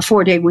about the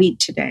 4-day week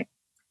today.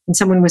 And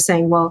someone was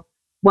saying, well,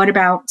 what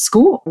about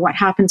school? What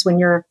happens when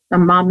you're a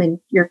mom and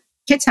your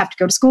kids have to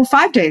go to school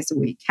 5 days a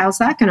week? How's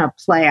that going to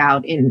play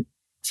out in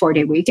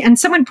 4-day week? And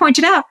someone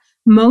pointed out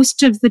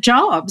most of the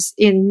jobs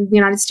in the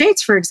United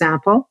States, for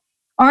example,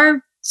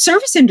 are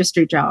service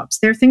industry jobs.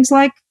 They're things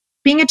like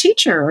being a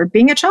teacher or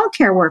being a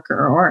childcare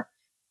worker or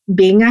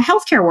being a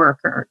healthcare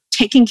worker,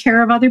 taking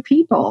care of other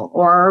people,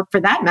 or for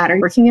that matter,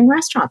 working in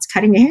restaurants,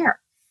 cutting hair.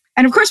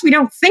 And of course, we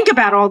don't think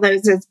about all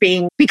those as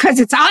being because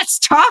it's us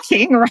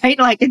talking, right?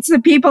 Like it's the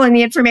people in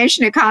the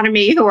information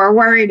economy who are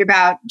worried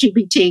about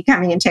GPT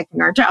coming and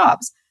taking our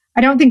jobs.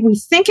 I don't think we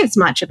think as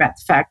much about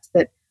the fact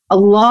that a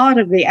lot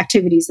of the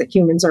activities that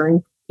humans are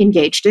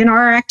engaged in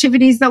are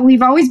activities that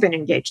we've always been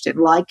engaged in,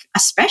 like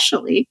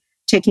especially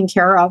taking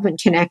care of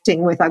and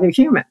connecting with other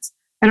humans.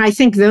 And I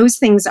think those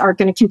things are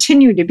going to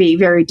continue to be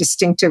very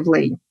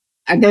distinctively,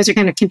 and those are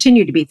going to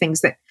continue to be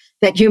things that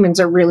humans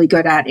are really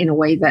good at in a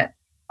way that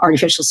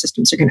artificial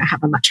systems are going to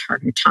have a much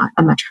harder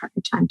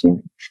time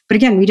doing. But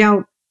again, we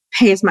don't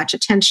pay as much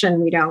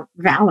attention. We don't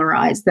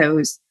valorize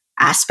those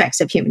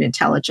aspects of human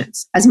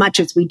intelligence as much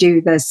as we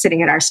do the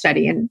sitting at our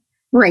study and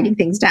writing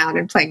things down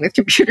and playing with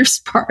computers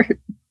part.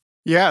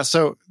 Yeah.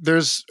 So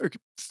there's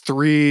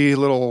 3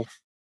 little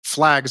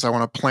flags I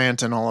want to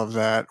plant in all of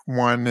that.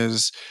 One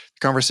is the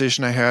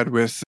conversation I had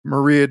with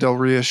Maria Del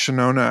Rio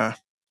Shinona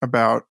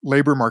about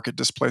labor market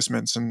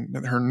displacements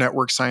and her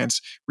network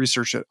science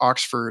research at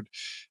Oxford,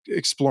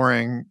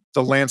 exploring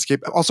the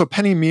landscape. Also,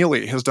 Penny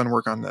Mealy has done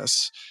work on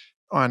this,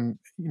 on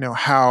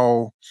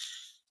how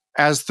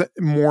as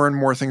more and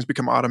more things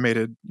become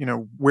automated,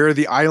 where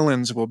the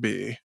islands will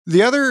be.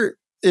 The other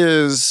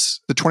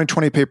is the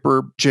 2020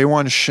 paper,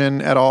 Jaewon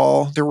Shin et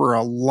al. There were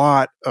a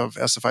lot of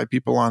SFI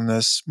people on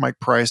this: Mike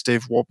Price,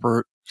 Dave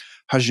Wolpert,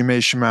 Hajime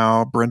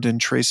Shimao, Brendan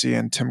Tracy,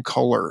 and Tim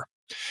Kohler.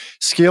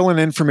 Scale and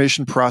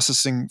information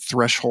processing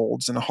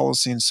thresholds in a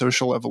Holocene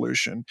social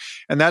evolution.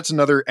 And that's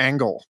another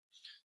angle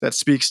that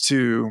speaks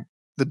to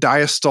the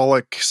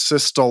diastolic,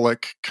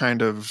 systolic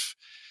kind of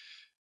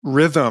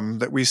rhythm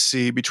that we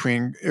see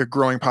between a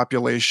growing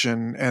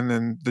population and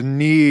then the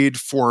need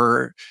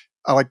for,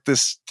 I like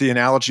the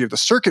analogy of the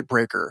circuit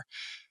breaker,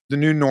 the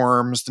new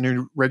norms, the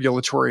new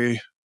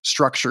regulatory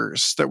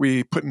structures that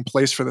we put in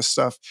place for this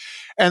stuff.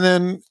 And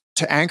then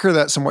to anchor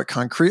that somewhat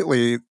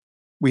concretely,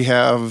 we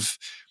have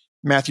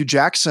Matthew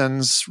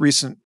Jackson's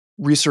recent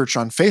research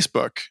on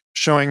Facebook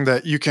showing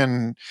that you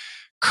can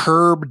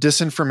curb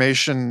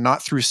disinformation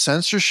not through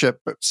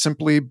censorship, but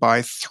simply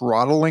by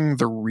throttling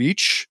the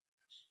reach.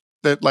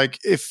 That, like,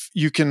 if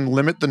you can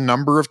limit the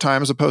number of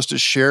times a post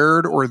is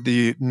shared or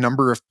the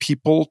number of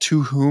people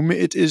to whom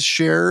it is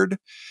shared,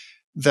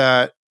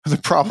 that the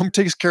problem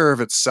takes care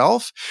of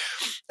itself.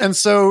 And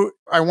so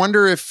I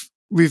wonder if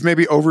we've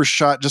maybe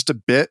overshot just a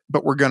bit,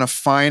 but we're going to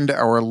find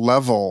our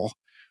level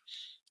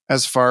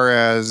as far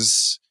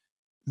as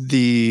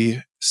the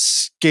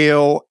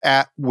scale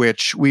at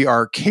which we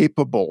are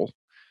capable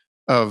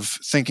of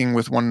thinking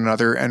with one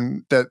another,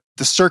 and that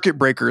the circuit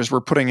breakers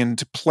we're putting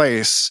into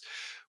place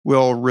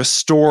will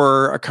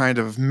restore a kind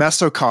of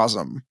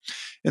mesocosm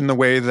in the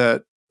way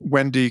that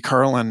Wendy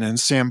Carlin and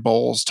Sam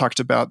Bowles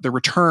talked about the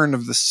return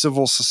of the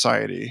civil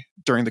society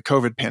during the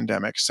COVID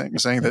pandemic, saying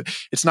that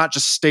it's not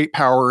just state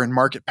power and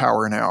market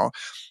power now,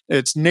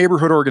 it's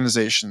neighborhood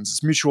organizations,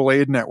 it's mutual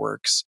aid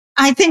networks.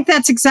 I think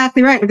that's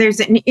exactly right.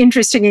 There's an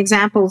interesting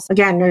example.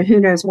 Again,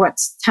 who knows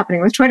what's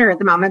happening with Twitter at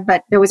the moment,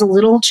 but there was a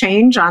little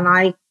change, and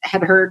I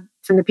had heard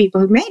from the people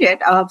who made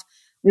it of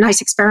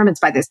nice experiments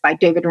by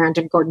David Rand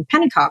and Gordon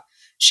Pennycock,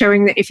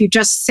 showing that if you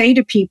just say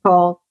to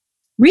people,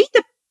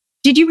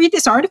 did you read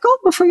this article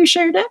before you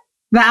shared it?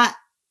 That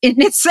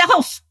in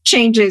itself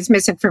changes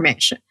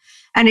misinformation.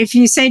 And if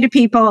you say to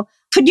people,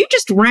 could you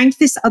just rank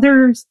this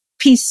other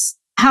piece?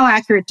 How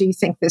accurate do you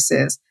think this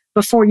is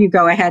before you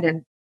go ahead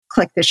and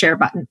click the share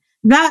button?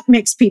 That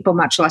makes people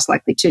much less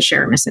likely to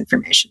share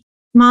misinformation.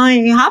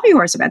 My hobby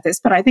horse about this,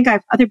 but I think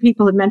other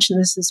people have mentioned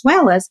this as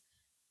well, is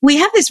we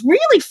have this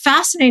really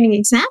fascinating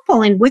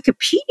example in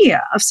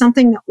Wikipedia of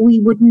something that we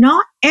would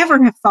not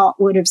ever have thought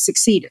would have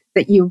succeeded,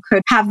 that you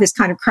could have this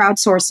kind of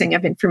crowdsourcing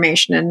of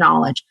information and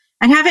knowledge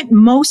and have it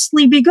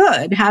mostly be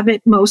good, have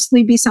it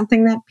mostly be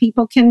something that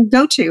people can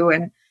go to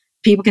and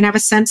people can have a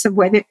sense of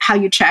how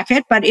you check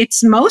it, but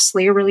it's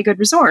mostly a really good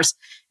resource.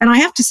 And I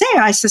have to say,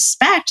 I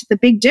suspect the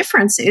big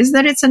difference is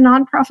that it's a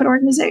nonprofit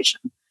organization.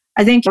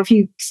 I think if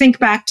you think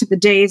back to the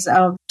days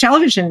of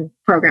television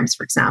programs,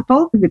 for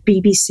example, the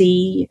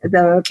BBC,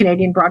 the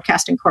Canadian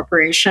Broadcasting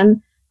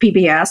Corporation,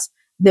 PBS,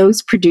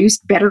 those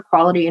produced better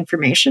quality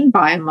information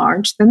by and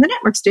large than the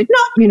networks did.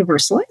 Not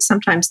universally.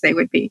 Sometimes they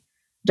would be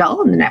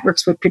dull and the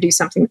networks would produce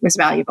something that was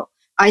valuable.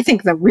 I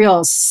think the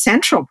real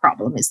central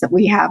problem is that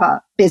we have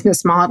a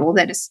business model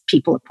that, as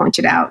people have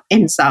pointed out,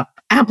 ends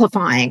up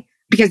amplifying,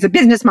 because the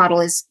business model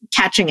is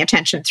catching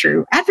attention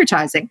through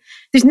advertising.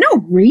 There's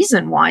no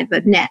reason why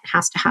the net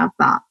has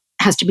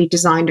to be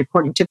designed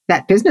according to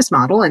that business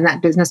model, and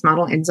that business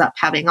model ends up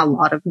having a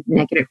lot of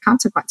negative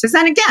consequences.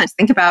 And again,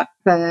 think about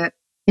the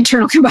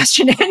internal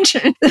combustion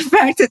engine. The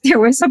fact that there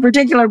was a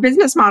particular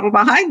business model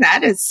behind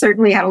that has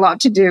certainly had a lot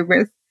to do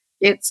with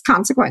its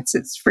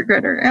consequences for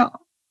good or ill.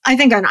 I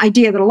think an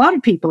idea that a lot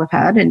of people have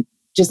had and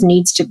just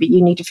needs to be,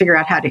 you need to figure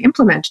out how to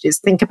implement it, is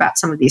think about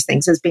some of these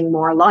things as being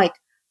more like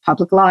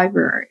public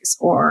libraries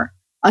or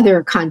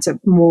other kinds of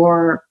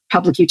more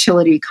public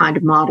utility kind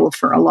of model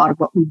for a lot of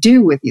what we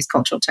do with these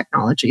cultural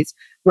technologies,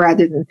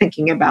 rather than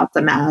thinking about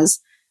them as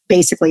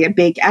basically a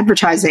big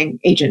advertising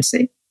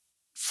agency.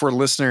 For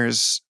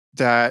listeners,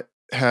 that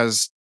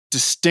has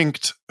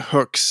distinct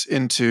hooks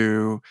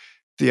into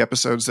the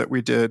episodes that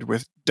we did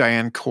with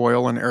Diane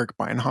Coyle and Eric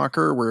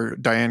Beinhocker, where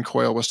Diane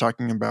Coyle was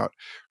talking about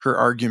her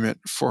argument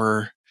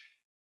for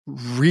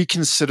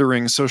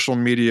reconsidering social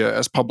media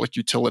as public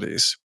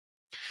utilities.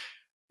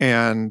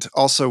 And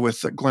also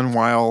with Glenn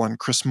Weil and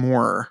Chris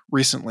Moore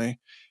recently,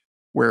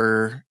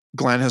 where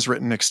Glenn has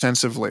written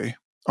extensively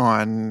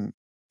on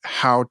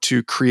how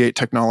to create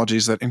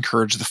technologies that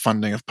encourage the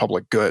funding of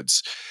public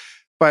goods.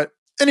 But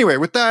anyway,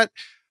 with that,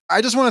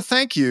 I just want to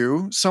thank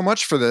you so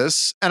much for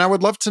this. And I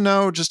would love to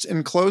know, just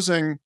in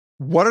closing,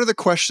 what are the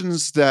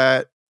questions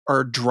that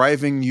are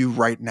driving you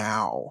right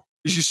now?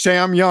 You say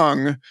I'm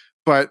young,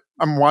 but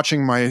I'm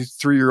watching my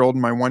 3-year-old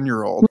and my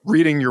 1-year-old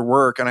reading your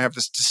work, and I have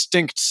this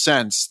distinct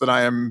sense that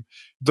I am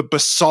the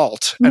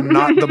basalt and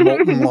not the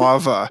molten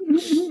lava.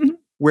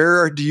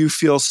 Where do you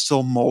feel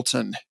still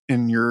molten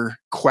in your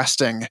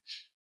questing?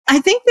 I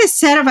think this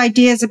set of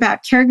ideas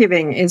about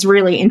caregiving is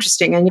really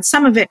interesting. And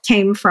some of it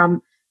came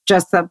from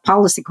just the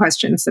policy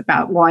questions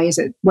about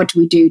what do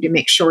we do to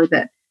make sure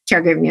that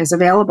caregiving is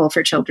available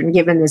for children,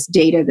 given this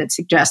data that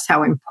suggests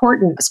how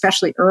important,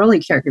 especially early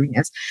caregiving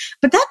is.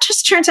 But that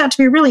just turns out to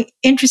be a really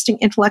interesting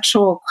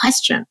intellectual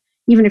question,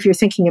 even if you're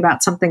thinking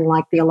about something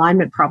like the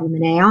alignment problem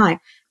in AI.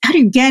 How do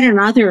you get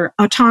another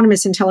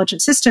autonomous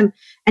intelligent system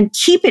and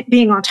keep it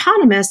being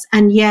autonomous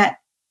and yet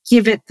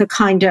give it the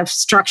kind of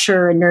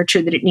structure and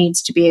nurture that it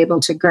needs to be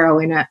able to grow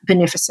in a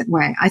beneficent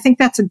way? I think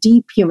that's a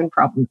deep human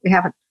problem we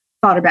haven't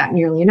thought about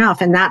nearly enough.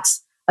 And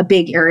that's a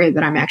big area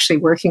that I'm actually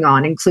working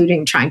on,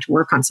 including trying to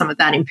work on some of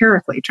that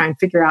empirically, trying to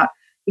figure out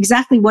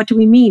exactly what do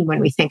we mean when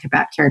we think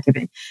about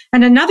caregiving.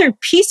 And another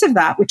piece of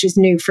that, which is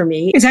new for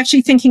me, is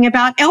actually thinking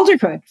about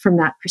elderhood from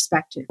that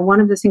perspective. One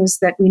of the things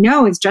that we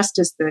know is just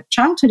as the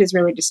childhood is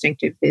really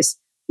distinctive, this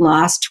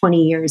last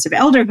 20 years of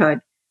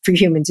elderhood for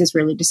humans is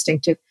really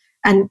distinctive.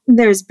 And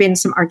there's been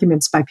some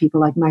arguments by people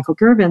like Michael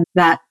Gerben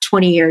that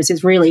 20 years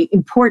is really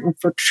important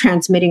for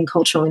transmitting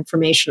cultural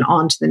information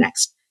on to the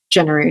next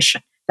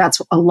generation.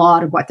 That's a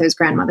lot of what those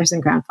grandmothers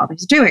and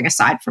grandfathers are doing,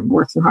 aside from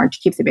working hard to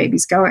keep the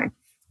babies going.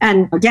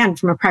 And again,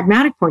 from a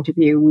pragmatic point of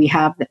view,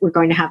 we're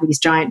going to have these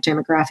giant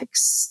demographic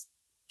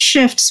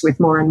shifts with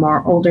more and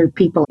more older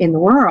people in the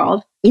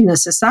world, in the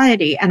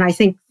society. And I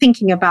think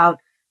thinking about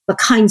the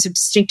kinds of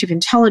distinctive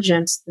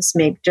intelligence, this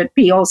may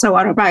be also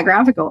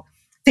autobiographical,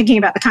 thinking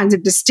about the kinds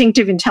of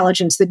distinctive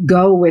intelligence that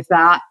go with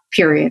that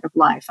period of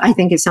life, I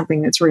think is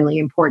something that's really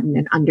important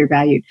and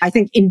undervalued. I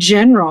think in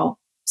general,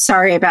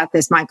 sorry about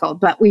this, Michael,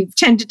 but we've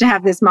tended to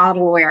have this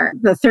model where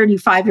the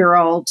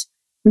 35-year-old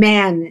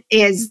man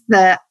is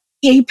the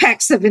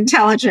apex of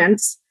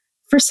intelligence.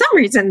 For some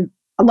reason,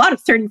 a lot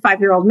of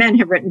 35-year-old men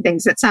have written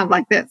things that sound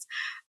like this,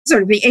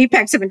 sort of the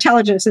apex of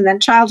intelligence, and then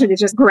childhood is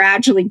just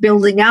gradually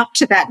building up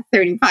to that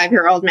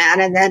 35-year-old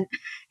man, and then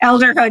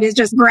elderhood is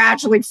just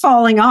gradually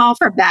falling off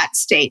of that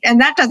state.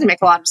 And that doesn't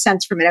make a lot of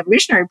sense from an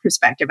evolutionary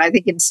perspective. I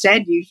think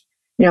instead,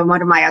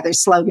 one of my other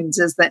slogans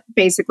is that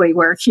basically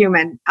we're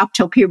human up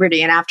till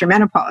puberty and after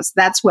menopause.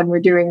 That's when we're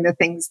doing the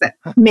things that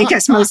make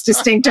us most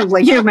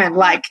distinctively human,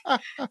 like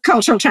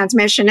cultural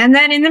transmission. And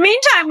then in the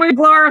meantime, we're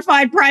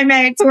glorified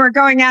primates who are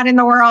going out in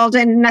the world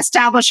and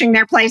establishing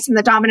their place in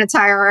the dominance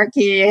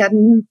hierarchy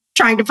and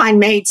trying to find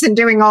mates and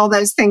doing all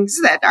those things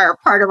that are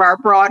part of our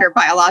broader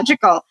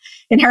biological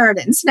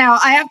inheritance. Now,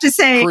 I have to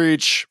say,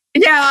 Preach.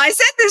 Yeah, I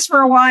said this for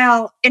a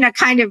while in a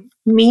kind of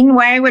mean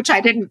way, which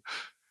I didn't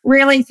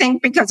really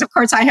think, because of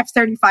course I have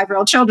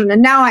 35-year-old children.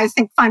 And now I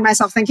find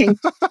myself thinking,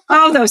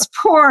 oh, those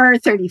poor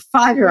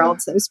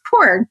 35-year-olds, those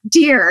poor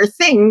dear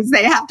things.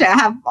 They have to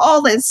have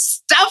all this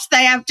stuff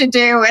they have to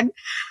do. And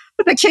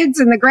the kids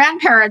and the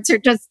grandparents are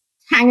just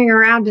hanging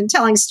around and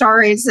telling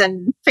stories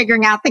and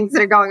figuring out things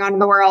that are going on in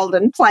the world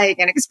and playing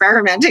and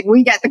experimenting.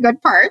 We get the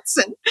good parts,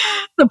 and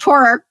the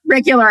poor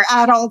regular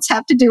adults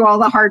have to do all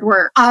the hard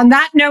work. On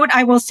that note,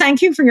 I will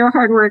thank you for your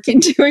hard work in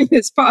doing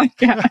this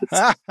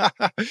podcast.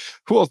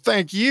 Well,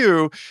 thank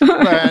you.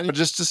 And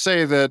just to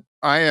say that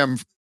I am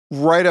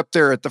right up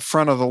there at the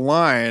front of the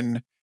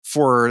line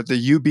for the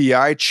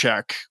UBI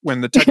check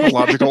when the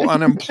technological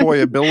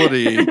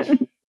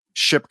unemployability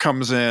ship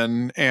comes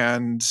in,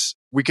 and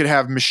we could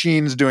have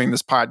machines doing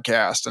this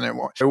podcast and it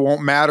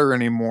won't matter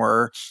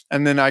anymore.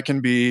 And then I can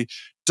be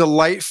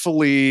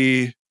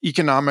delightfully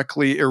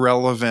economically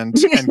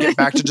irrelevant and get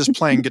back to just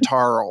playing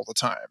guitar all the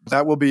time.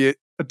 That will be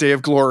a day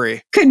of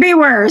glory. Could be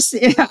worse.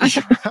 Yeah.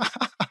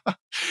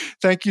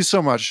 Thank you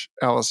so much,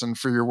 Allison,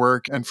 for your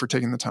work and for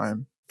taking the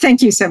time.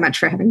 Thank you so much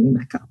for having me,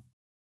 Michael.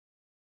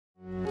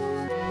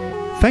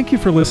 Thank you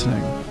for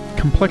listening.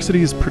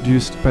 Complexity is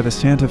produced by the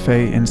Santa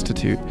Fe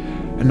Institute,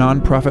 a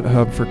nonprofit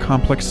hub for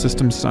complex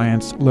systems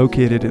science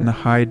located in the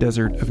high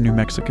desert of New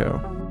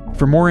Mexico.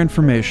 For more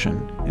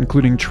information,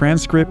 including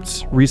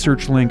transcripts,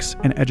 research links,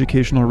 and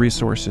educational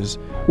resources,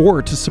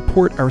 or to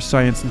support our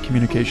science and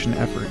communication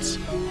efforts,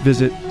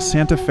 visit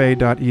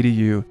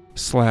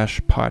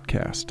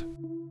santafe.edu/podcast.